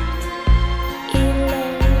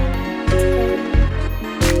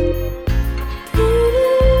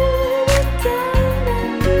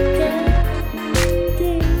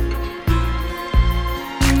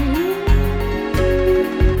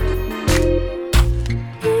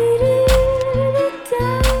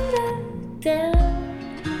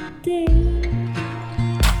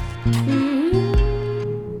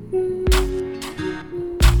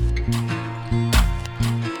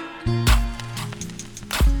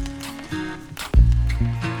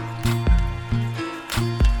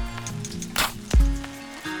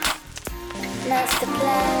 master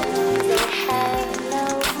plan, they have no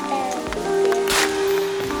ending.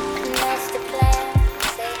 Master plan,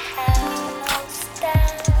 they have no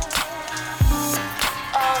style.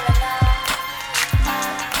 All in all,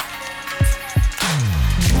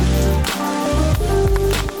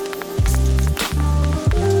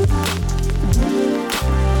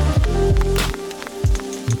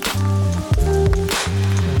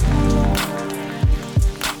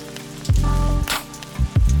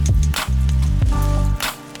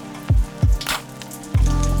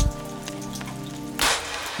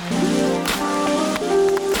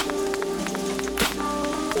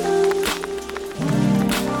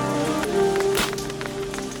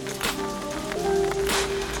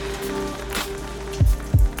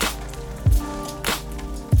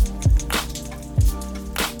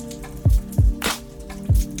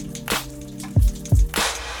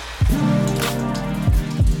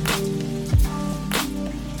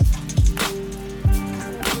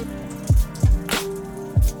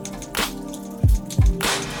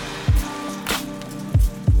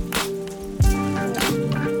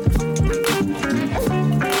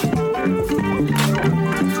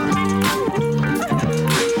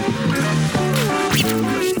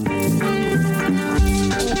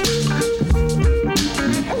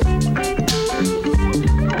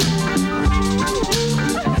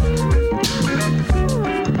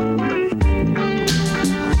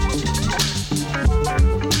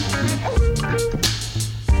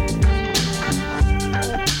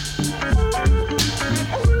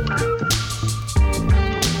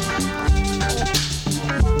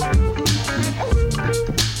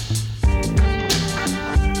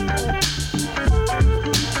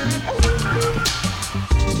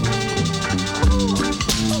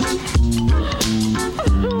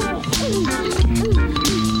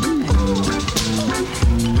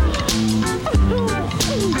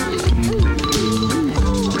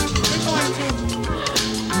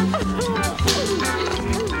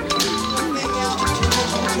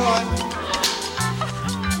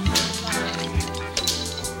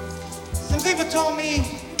 told me,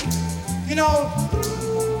 you know,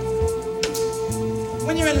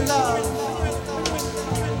 when you're in love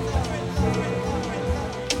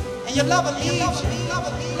and your lover leaves you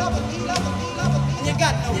and you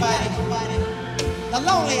got nobody, the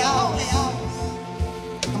lonely hours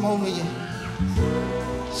come over you,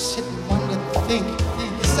 sit and wonder, think,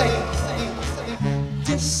 you say,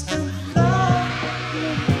 distant love.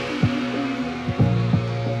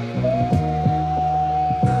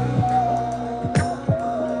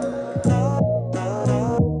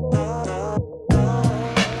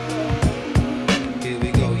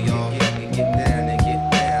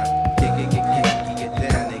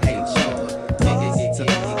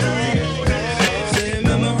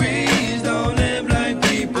 Memories don't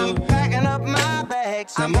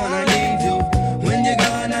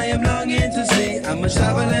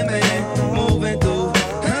traveling man, moving through.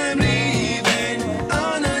 I'm leaving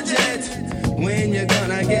on a jet. When you're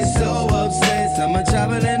gonna get so upset? I'm a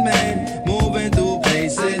traveling man, moving through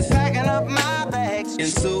places. I'm packing up my bags in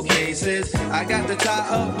suitcases. I got to tie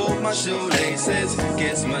up both my shoelaces.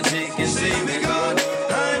 Guess my chick can see me gone.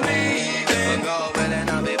 I'm leaving, go, but then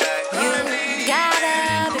I'll be back. I'm leaving.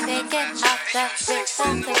 Gotta be making up the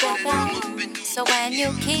rhythm together. So when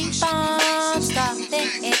you keep on starting,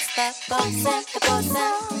 it's the bosom,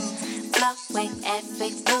 flowing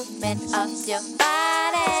every movement of your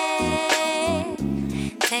body,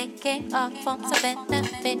 taking off forms of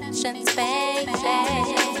inhibitions, baby.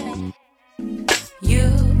 You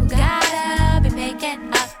gotta be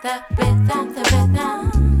making up the rhythm.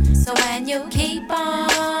 So when you keep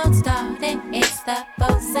on starting, it's the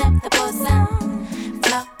bosom,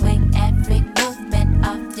 flowing every movement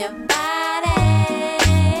of your body,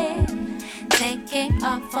 taking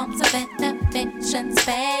off forms of inhibitions,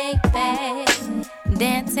 baby.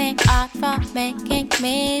 Dancing art for making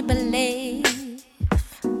me believe.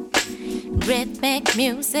 Rhythmic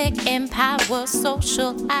music empowers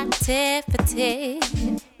social activity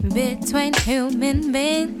between human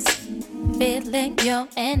beings. Feeling your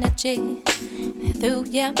energy through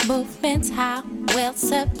your movements, how we'll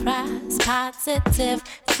surprise positive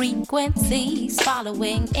frequencies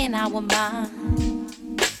following in our mind.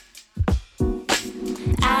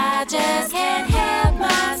 I just can't help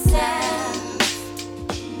myself.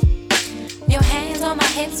 Your hands on my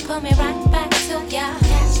hips pull me right back to ya.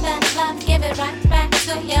 Catch that love, give it right back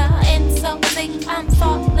to ya. In so deep, I'm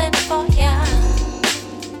falling for ya.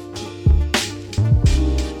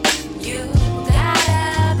 You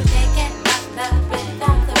gotta be making up the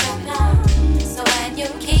rhythm. So when you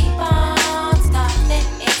keep on starting,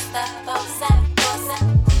 it's the bosom,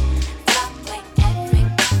 flowing every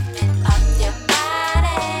movement of your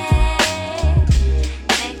body,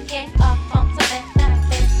 taking off forms of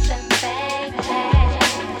inhibition,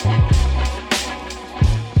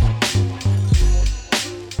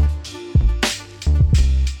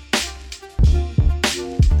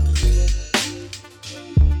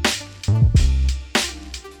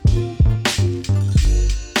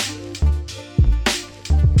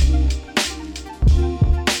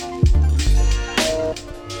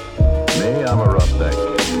 I'm a roughneck.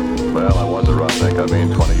 Well, I was a roughneck,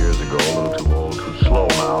 20 years ago. A little too old, too slow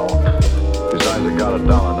now. Besides, I got $1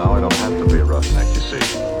 now. I don't have to be a roughneck, you see.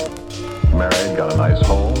 Married, got a nice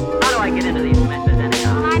home. How do I get into these messes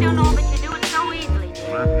anyhow? Well, I don't know, but you do it so easily.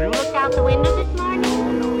 You looked out the window this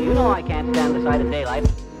morning? No, you know I can't stand the sight of daylight.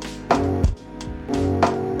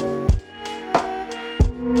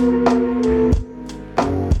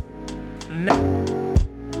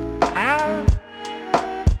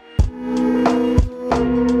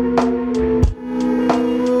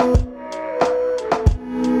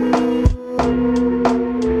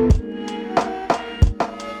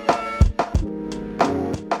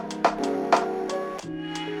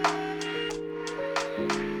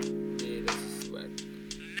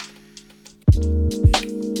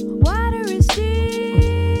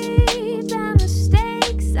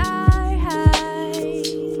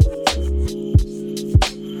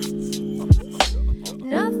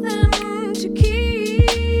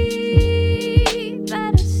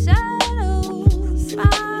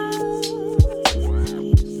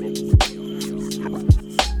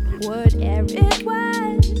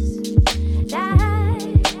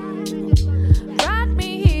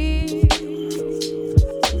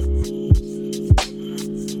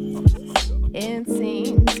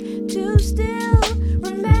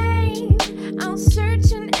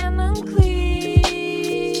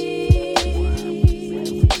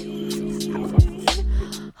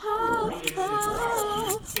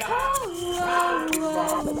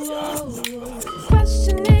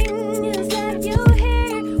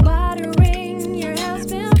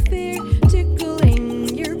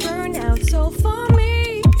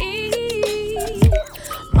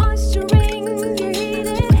 Moisturing your heated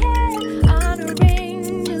head,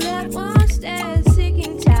 honoring your left one step.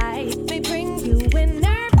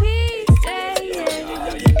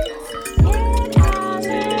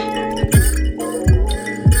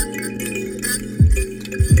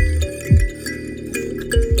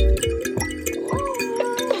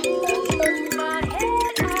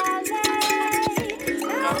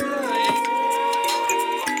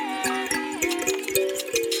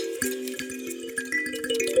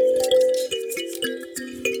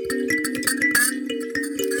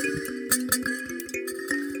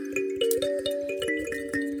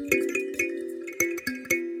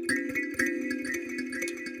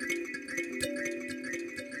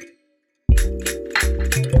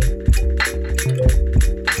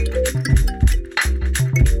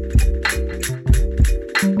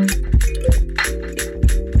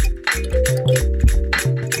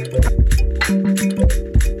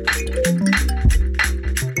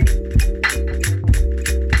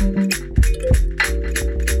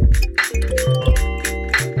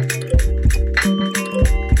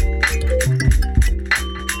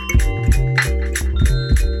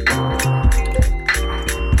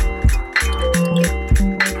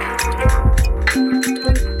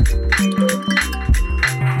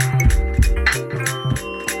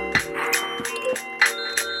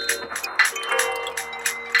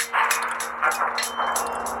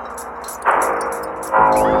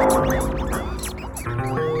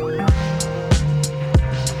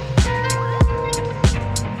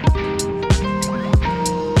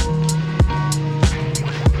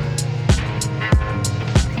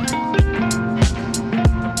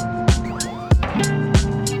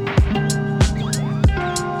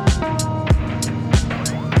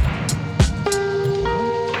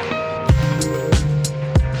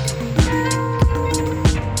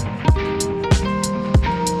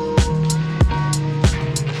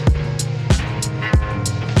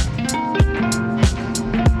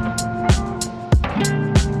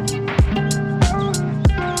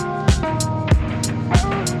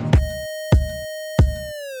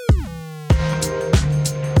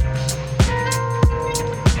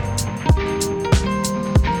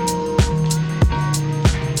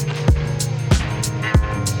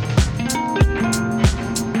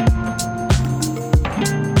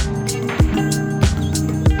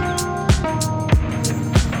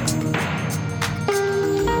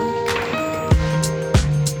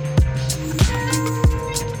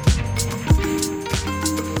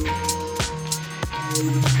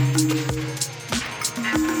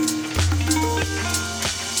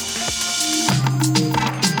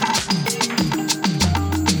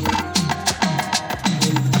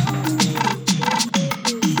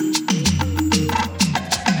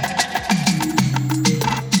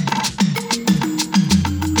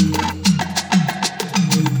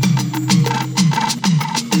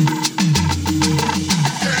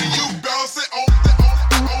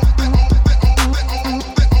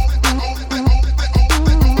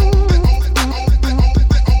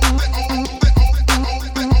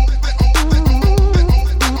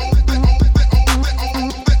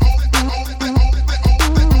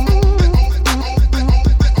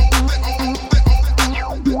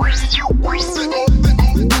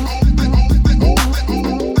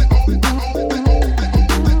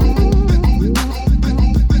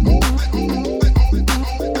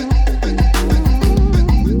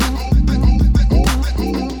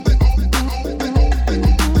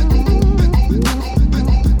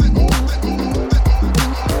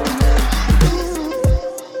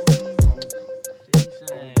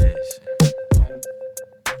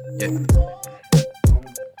 Yeah,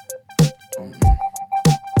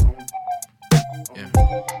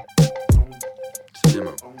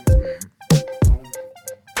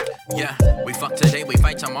 we fuck today, we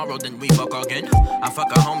fight tomorrow, then we fuck again. I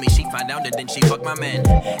fuck a homie, she find out and then she fuck my man.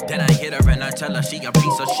 Then I hit her and I tell her she a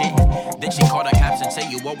piece of shit. Then she call the cops and say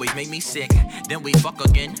you always make me sick. Then we fuck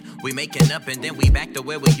again, we making up and then we back to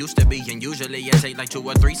where we used to be. And usually it take like 2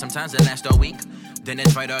 or 3, sometimes it lasts a week. Then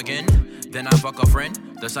it's fight again, then I fuck a friend.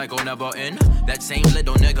 The cycle never end. That same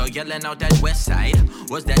little nigga yelling out that west side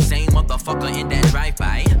was that same motherfucker in that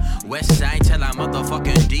drive-by. West side till I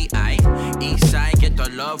motherfucking D.I. East side get the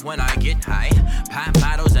love when I get high. Pop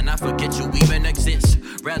bottles and I forget you even exist.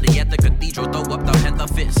 Rally at the cathedral, throw up the panther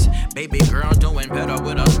fist. Baby girl doing better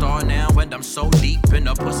with a star now. And I'm so deep in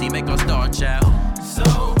the pussy, make a star child.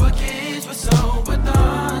 Sober kids with sober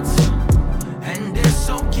thoughts. And it's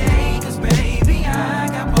okay, cause baby, I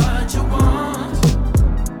got what you want.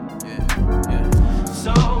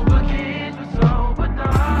 Sober kids with sober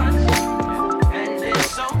thoughts. And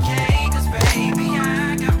it's okay, cause baby,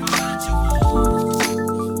 I got what you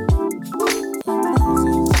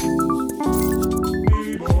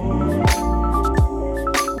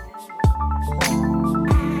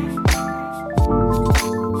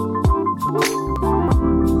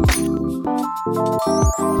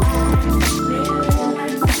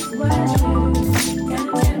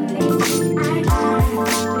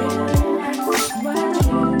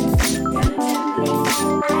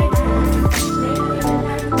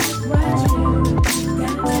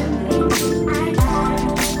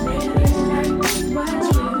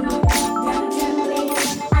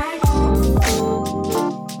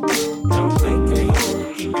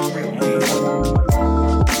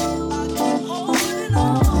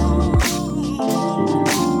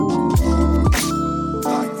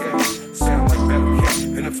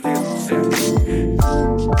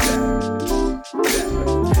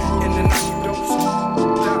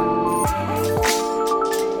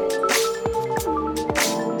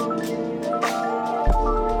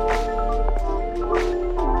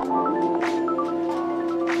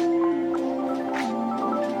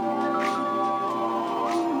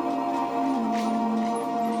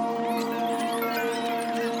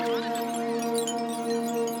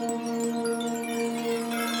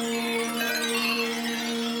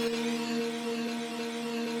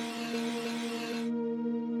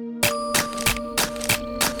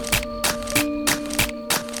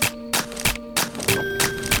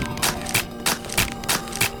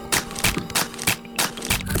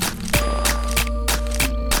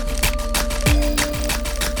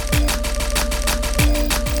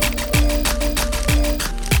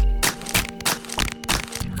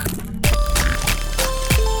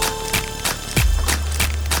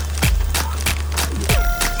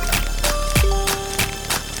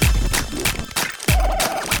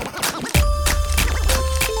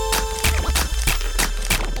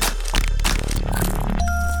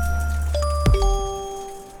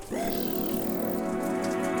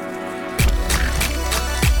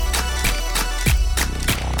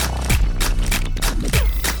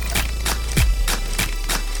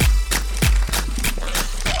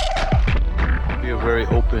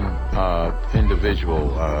individual,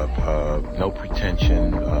 no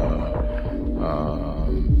pretension,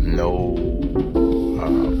 no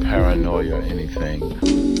paranoia or anything.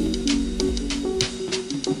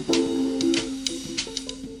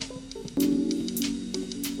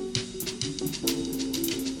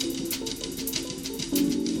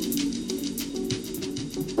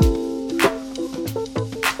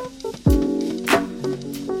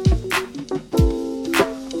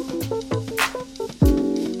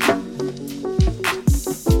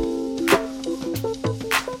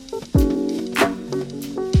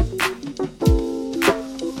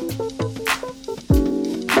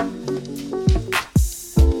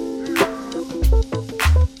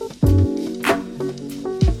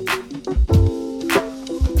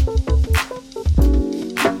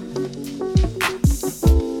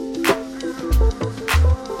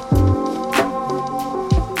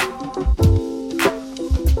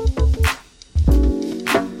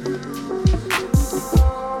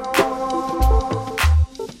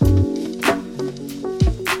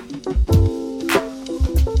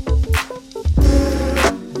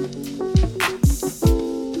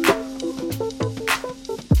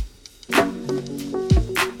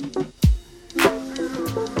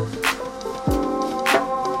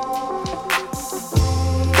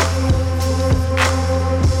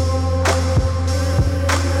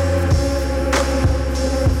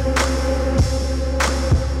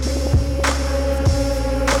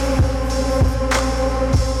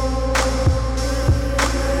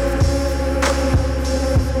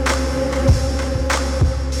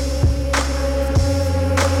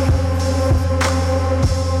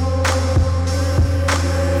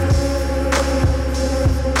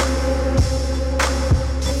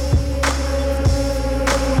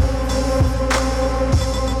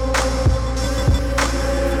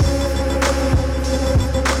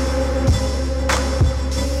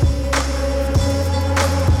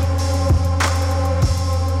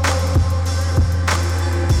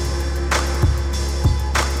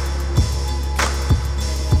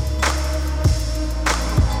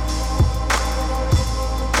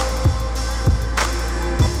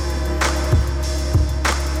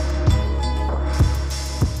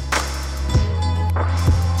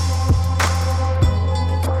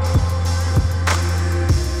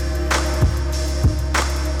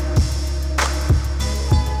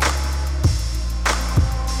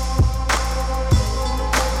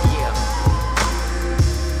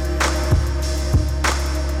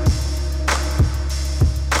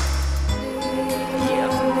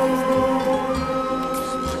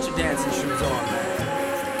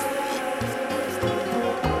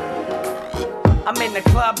 I'm in the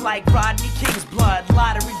club like Rodney King's blood.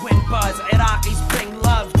 Lottery win buzz. Iraqis bring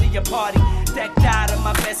love to your party. Decked out in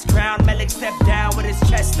my best crown. Melik stepped down with his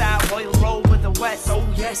chest out. Oil roll with the West. Oh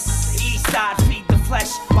yes. East side feed the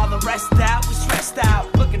flesh. While the rest out, we stressed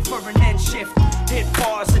out. Looking for an end shift. Hit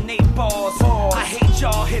bars and 8 balls. I hate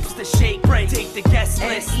y'all hips to shake, break. Take the guest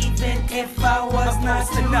list. And even if I was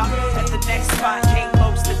not enough, at the next spot came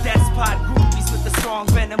most the despot. Groupies with the strong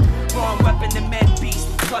venom. Wrong weapon and med beast.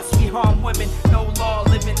 Plus we harm women. No law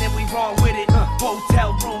living and we wrong with it.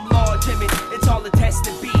 Hotel room law Jimmy. It's all a test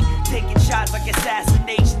to be. Taking shots like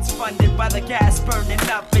assassinations funded by the gas burning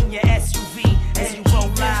up in your SUV as you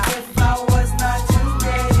roll out. If I was not too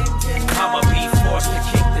ready, I'ma be forced to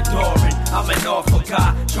kick the door in. I'm an awful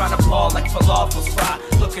guy, trying to ball like falafel spot,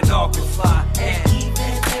 looking awkward fly. And even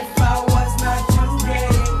if I was not too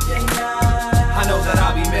ready, I know that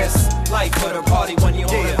I'll be missed. Life for the party when you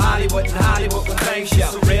in Hollywood and Hollywood when things get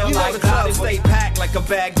surreal. You know the club stay packed like a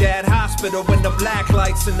Baghdad hospital when the black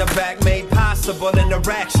lights in the back made possible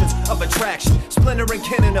interactions of attraction, splintering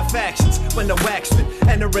kin in the factions when the waxmen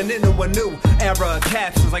entering into a new era of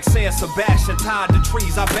captions like San Sebastian tied to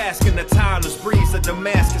trees. I bask in the tireless breeze of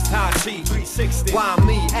Damascus Tai Chi 360. Why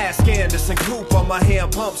me? Ask Anderson Cooper. My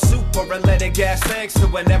hand pump super and let it gas thanks to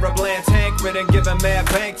an Arab land tankard and giving mad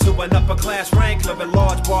bank to an upper class rank living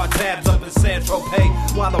large bar tabs up in San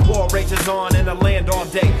Tropez while the war rages on in the land all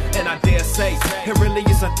day. And I dare say it really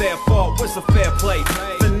isn't their fault. What's a fair play?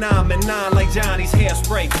 Phenomenon like Johnny's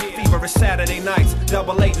hairspray. Feverish Saturday nights,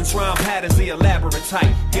 double agents, rhyme patterns, the elaborate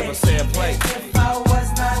type. Give us fair play. If I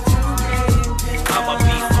was not too ready, I'ma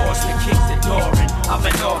be forced to kick the door in. I'm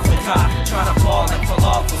an awful guy, trying to ball like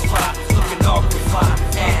falafel spot, looking awkward fly.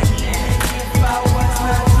 And if I was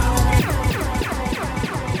not too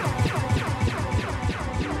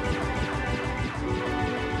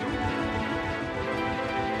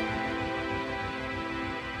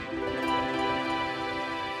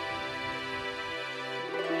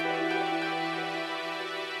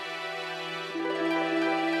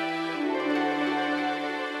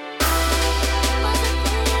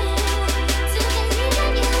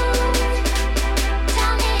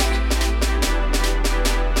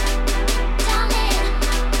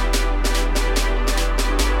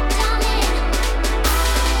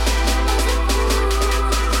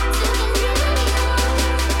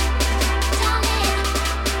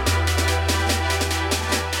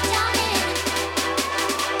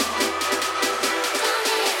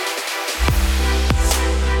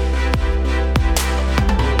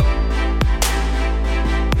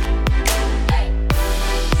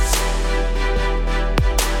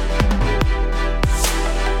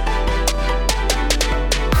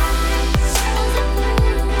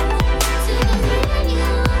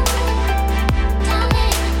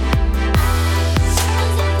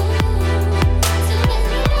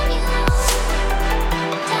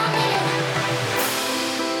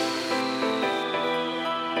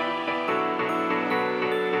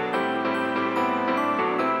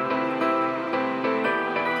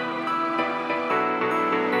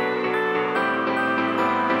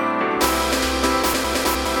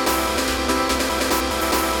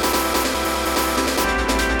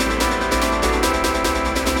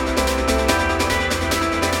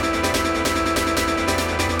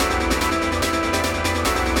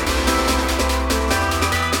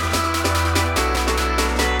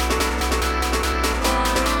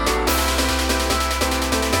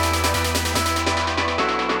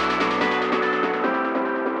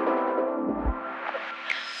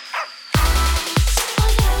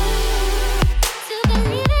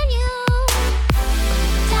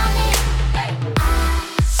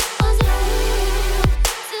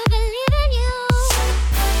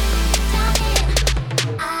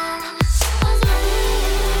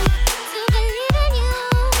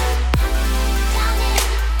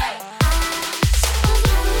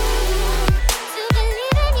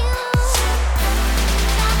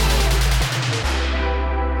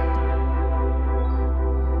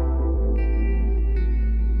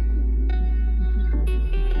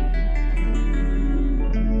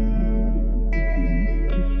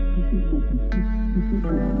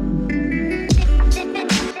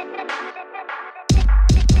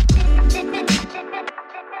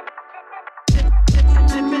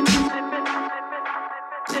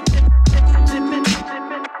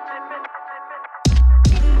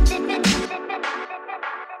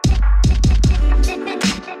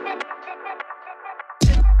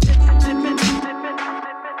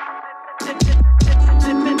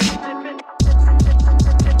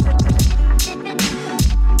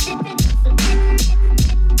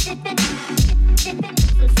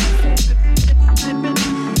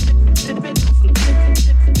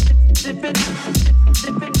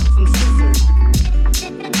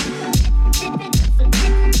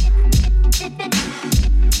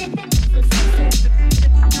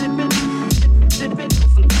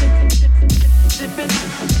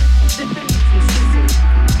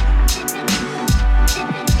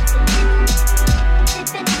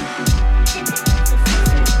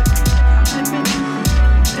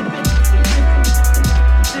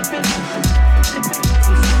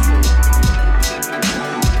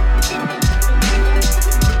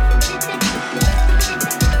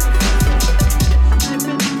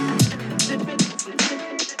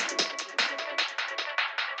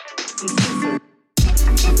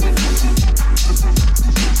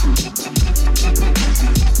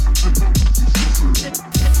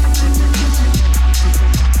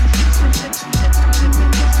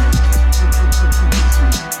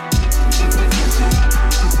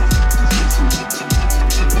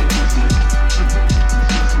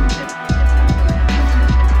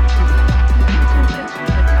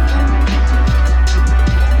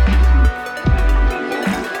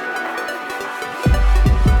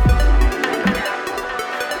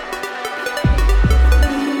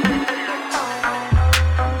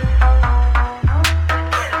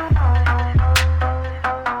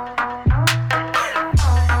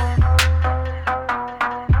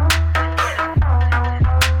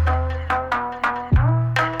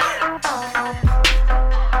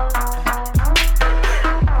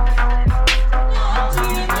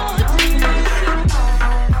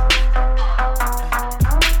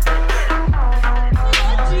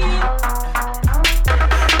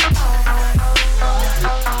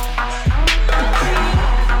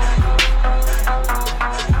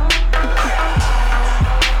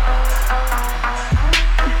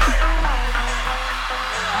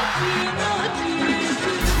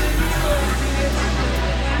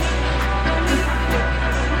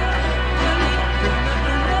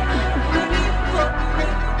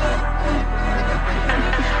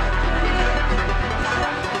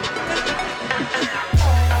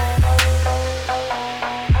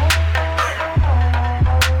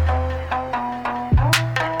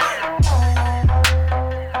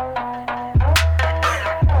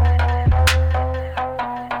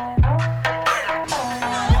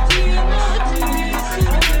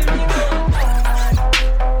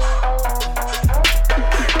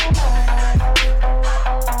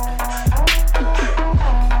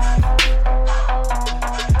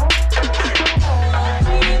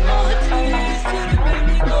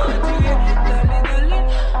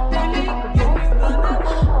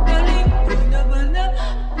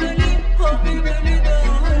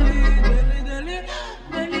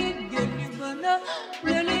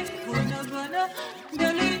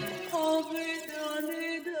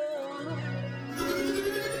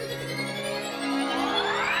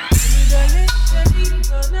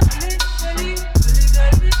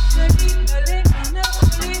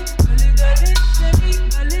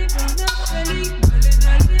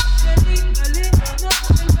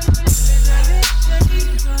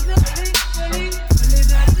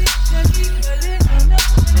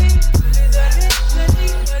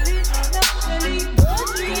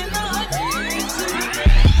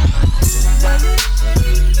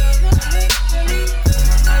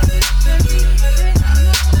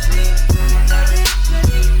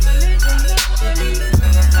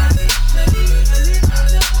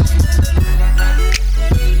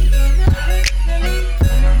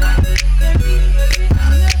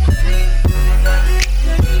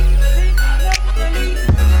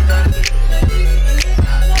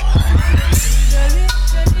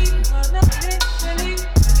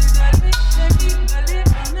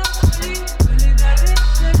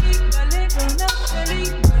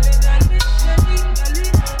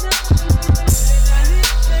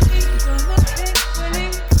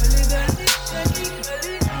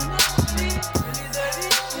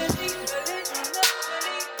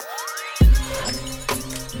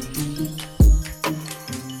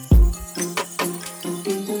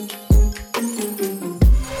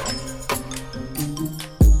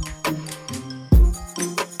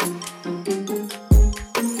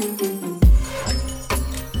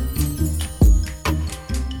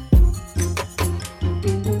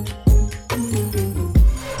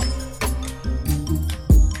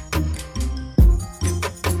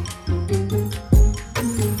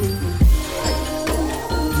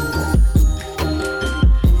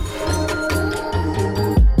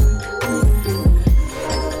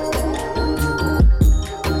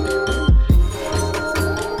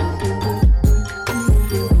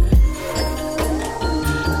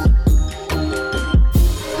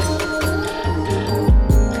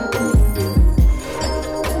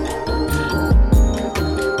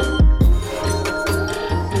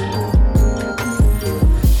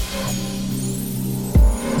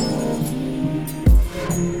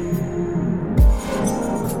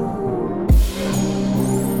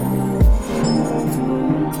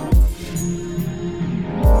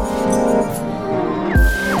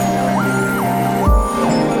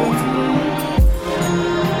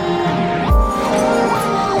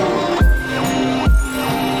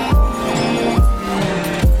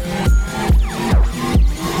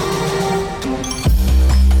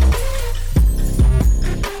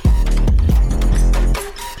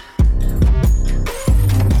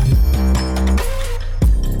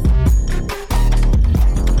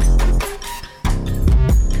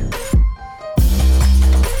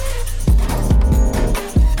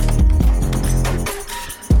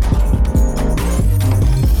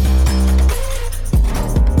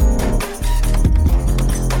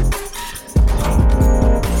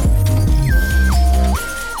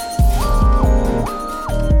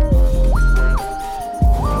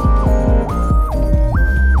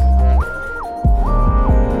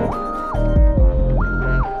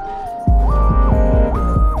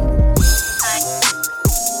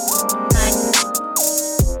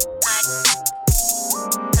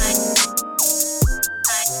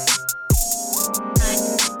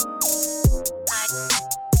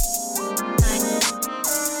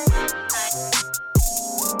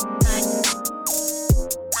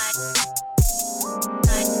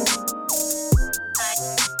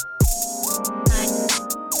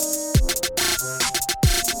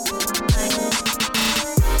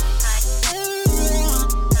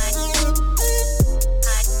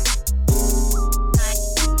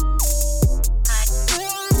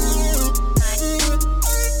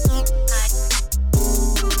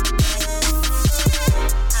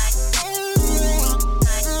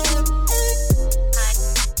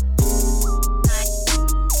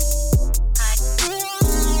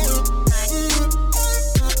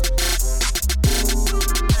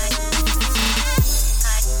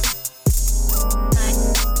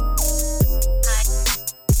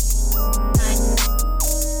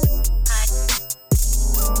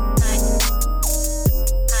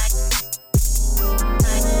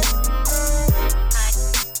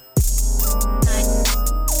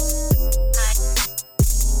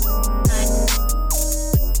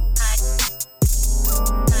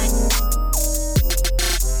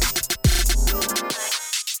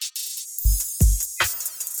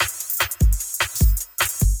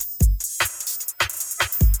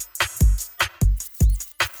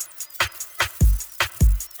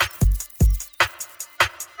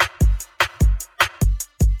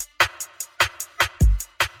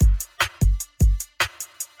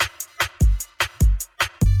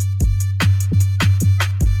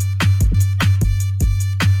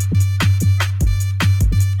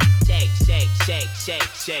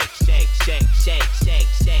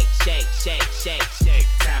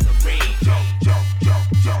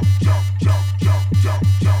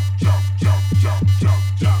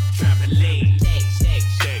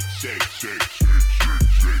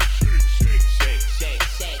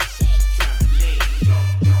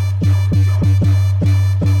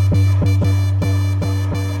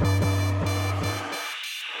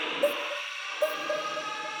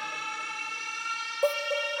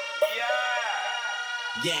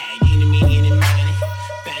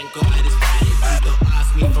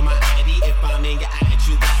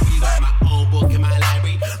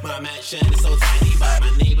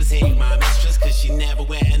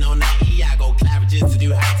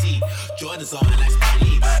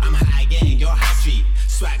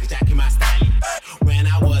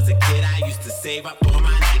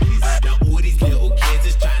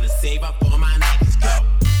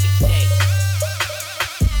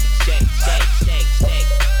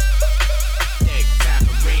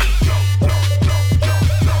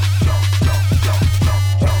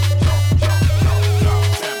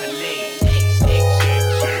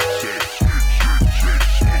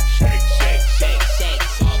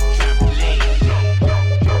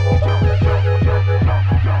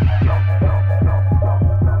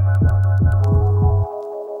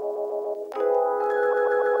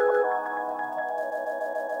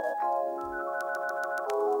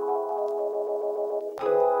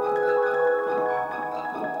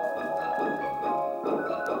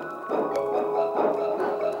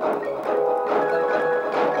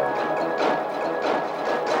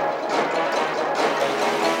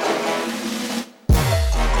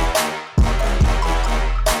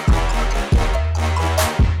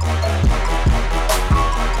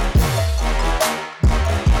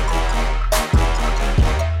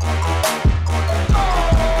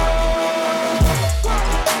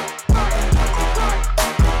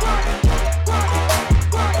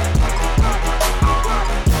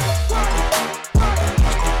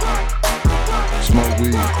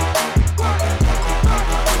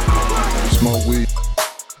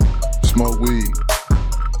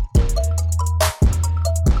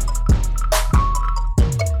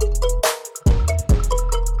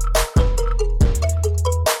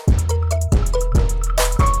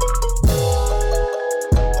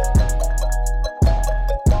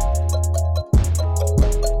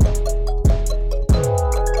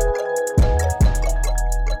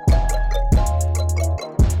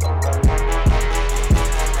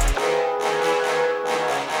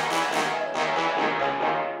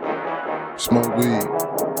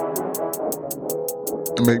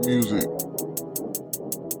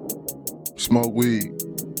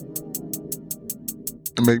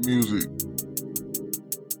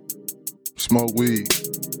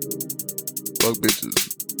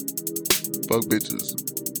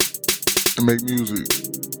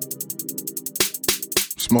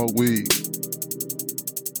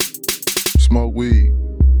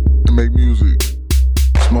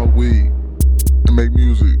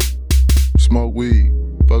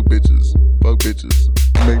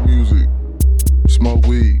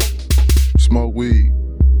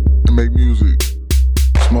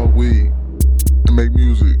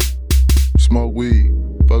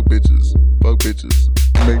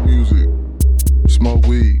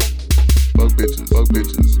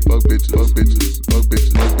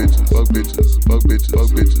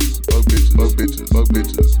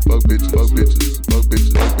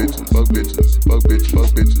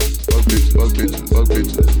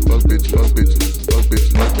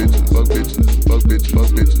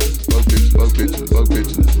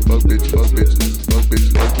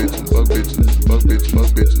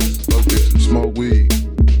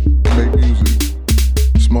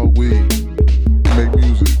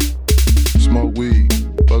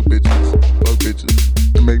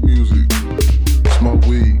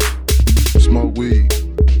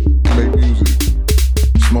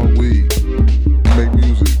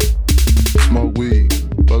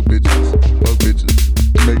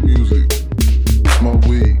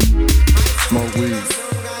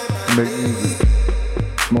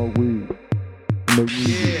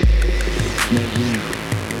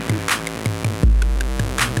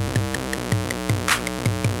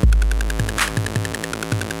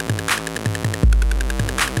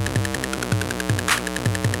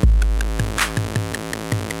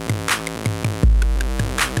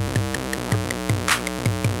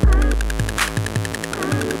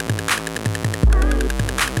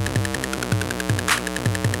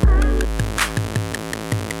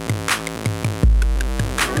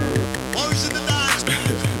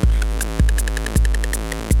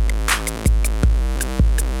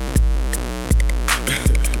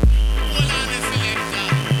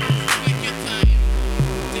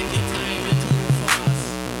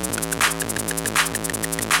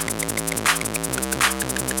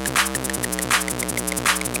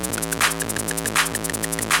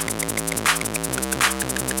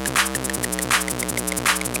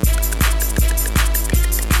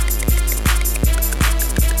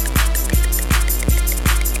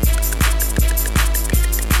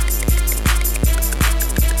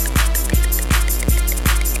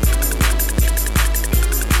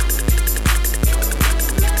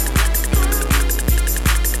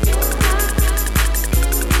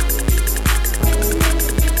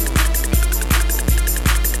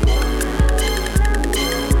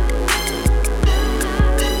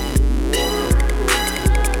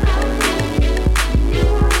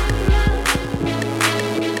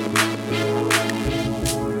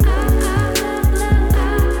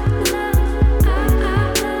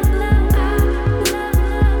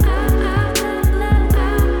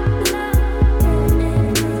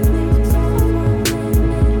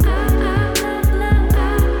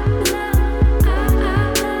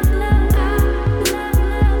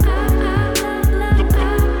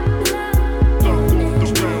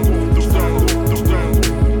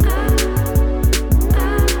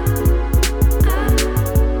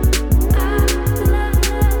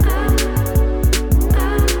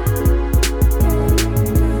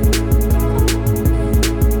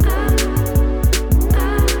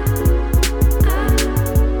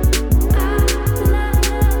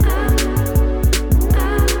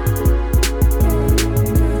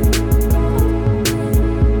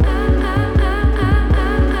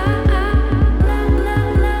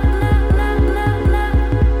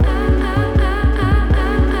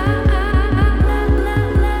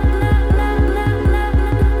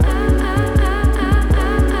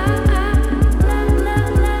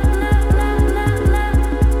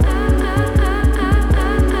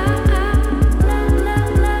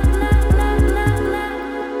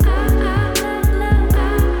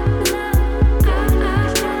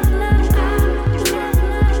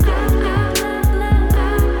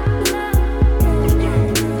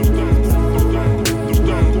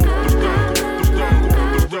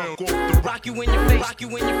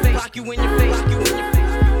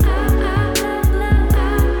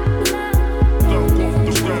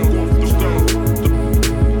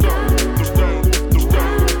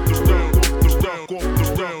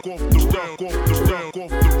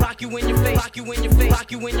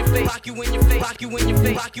face, rock you in your face, rock you in your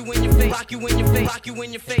face, rock you in your face, rock you in your face, rock you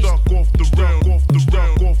in your face. Stuck off the round, off the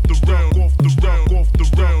round, off the round, off the round, off the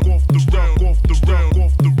round, off the round, off the round,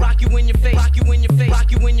 off the round. Rock you in your face, rock you in your face,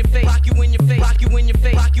 rock you in your face, rock you in your face, rock you in your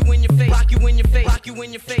face, rock you in your face, rock you in your face, rock you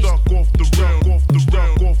in your face. Stuck off the round, off the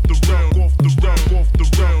round, off the round, off the round, off the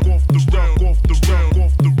round, off the round, off the round,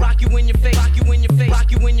 off the round. Rock you in your face, rock you in your face,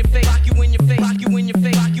 rock you in your face, rock you in your face, rock you in your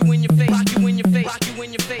face, rock you in your face, rock you in your face, rock you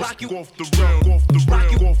in your face, rock you off the round, off the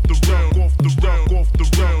round, off the round, off the round, off the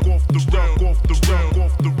round, off the round, off the round,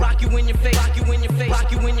 off the rock you in your face, rock you in your face,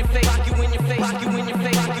 rock you in your face, rock you in your face, rock you in your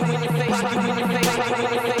face, rock you in your face, rock you in your face, rock you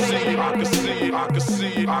in your face. I can see it, I can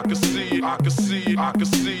see it, I can see it, I can see it, I can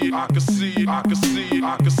see it, I can see it, I can see it,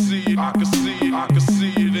 I can see it, I can see it, I can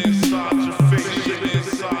see it inside your face,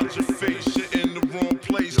 inside your face, you're in the wrong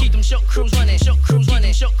place. Keep them shook crews running, shook crews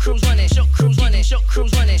running, shook crews running, shook crews running, shook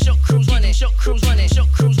crews running, shook crews running, shook crews running,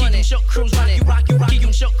 shook crews running, shook crews running. You rock, keep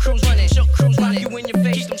them shook crews running, shook crews running. You in your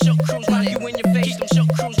face, keep them shook crews running. You in your face, keep them shook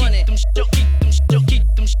crews running. Them shook, keep them shook, keep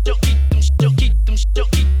them shook, keep them shook, keep them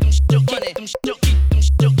shook, keep them shook running. Them shook, keep them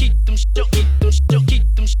shook, keep them shook, keep them shook,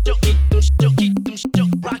 keep them shook, keep them shook, keep them shook.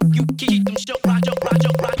 Rock you, keep them shook, rock, rock,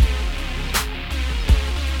 rock, rock.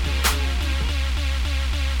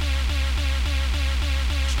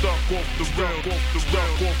 Stuck off the round, off the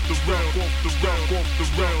round, off the round, off the round, off the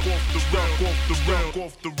round, off the round, off the round,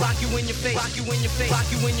 off the round. Rock you in your face, rock you in your face, rock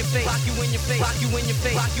you in your face, rock you in your face, rock you in your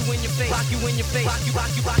face, rock you in your face, rock you in your face, rock you,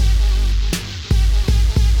 rock you, rock.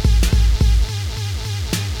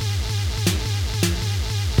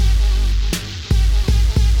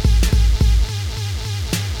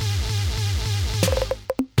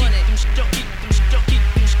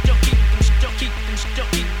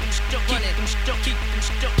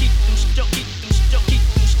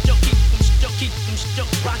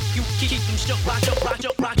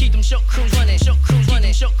 Shook crews running, shook crews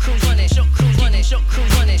running, shook crews running, shook crews running,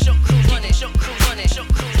 shook crews running, shook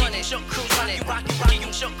crews running, shook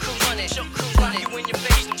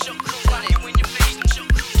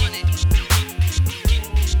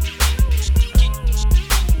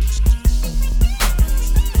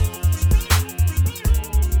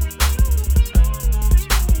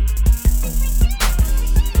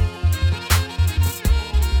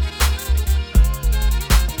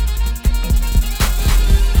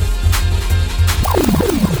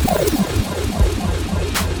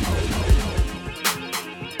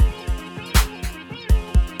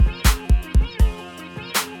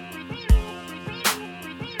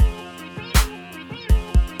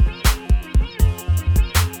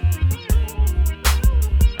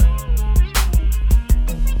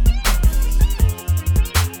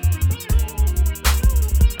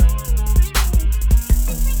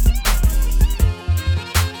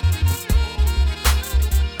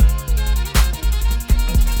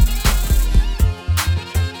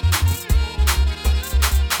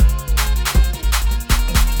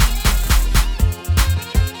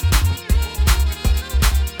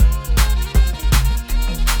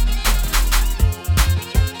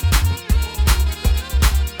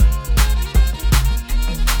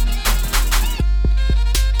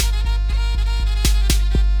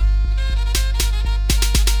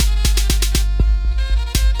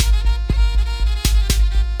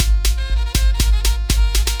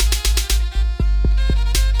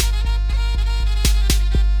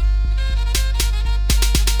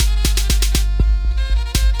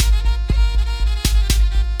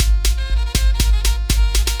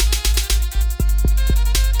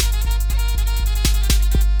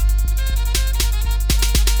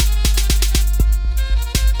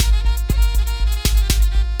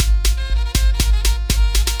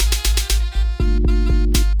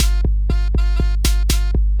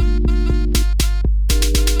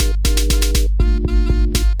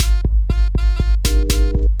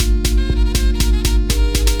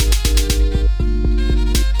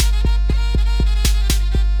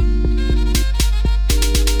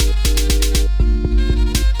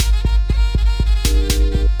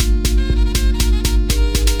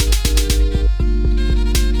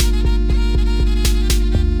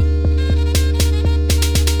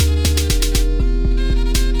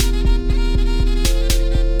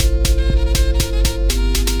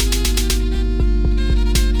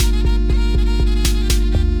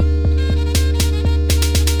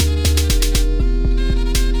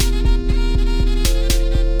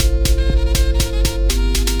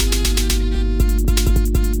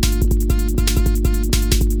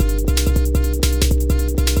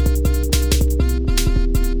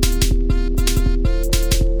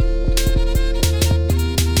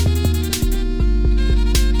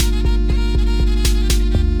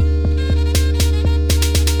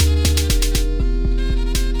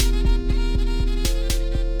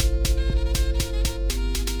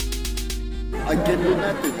know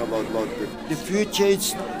nothing about this. The future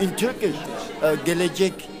is in Turkish.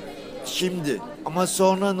 Gelecek şimdi. Ama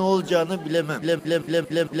sonra ne olacağını bilemem.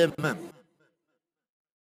 Bilemem.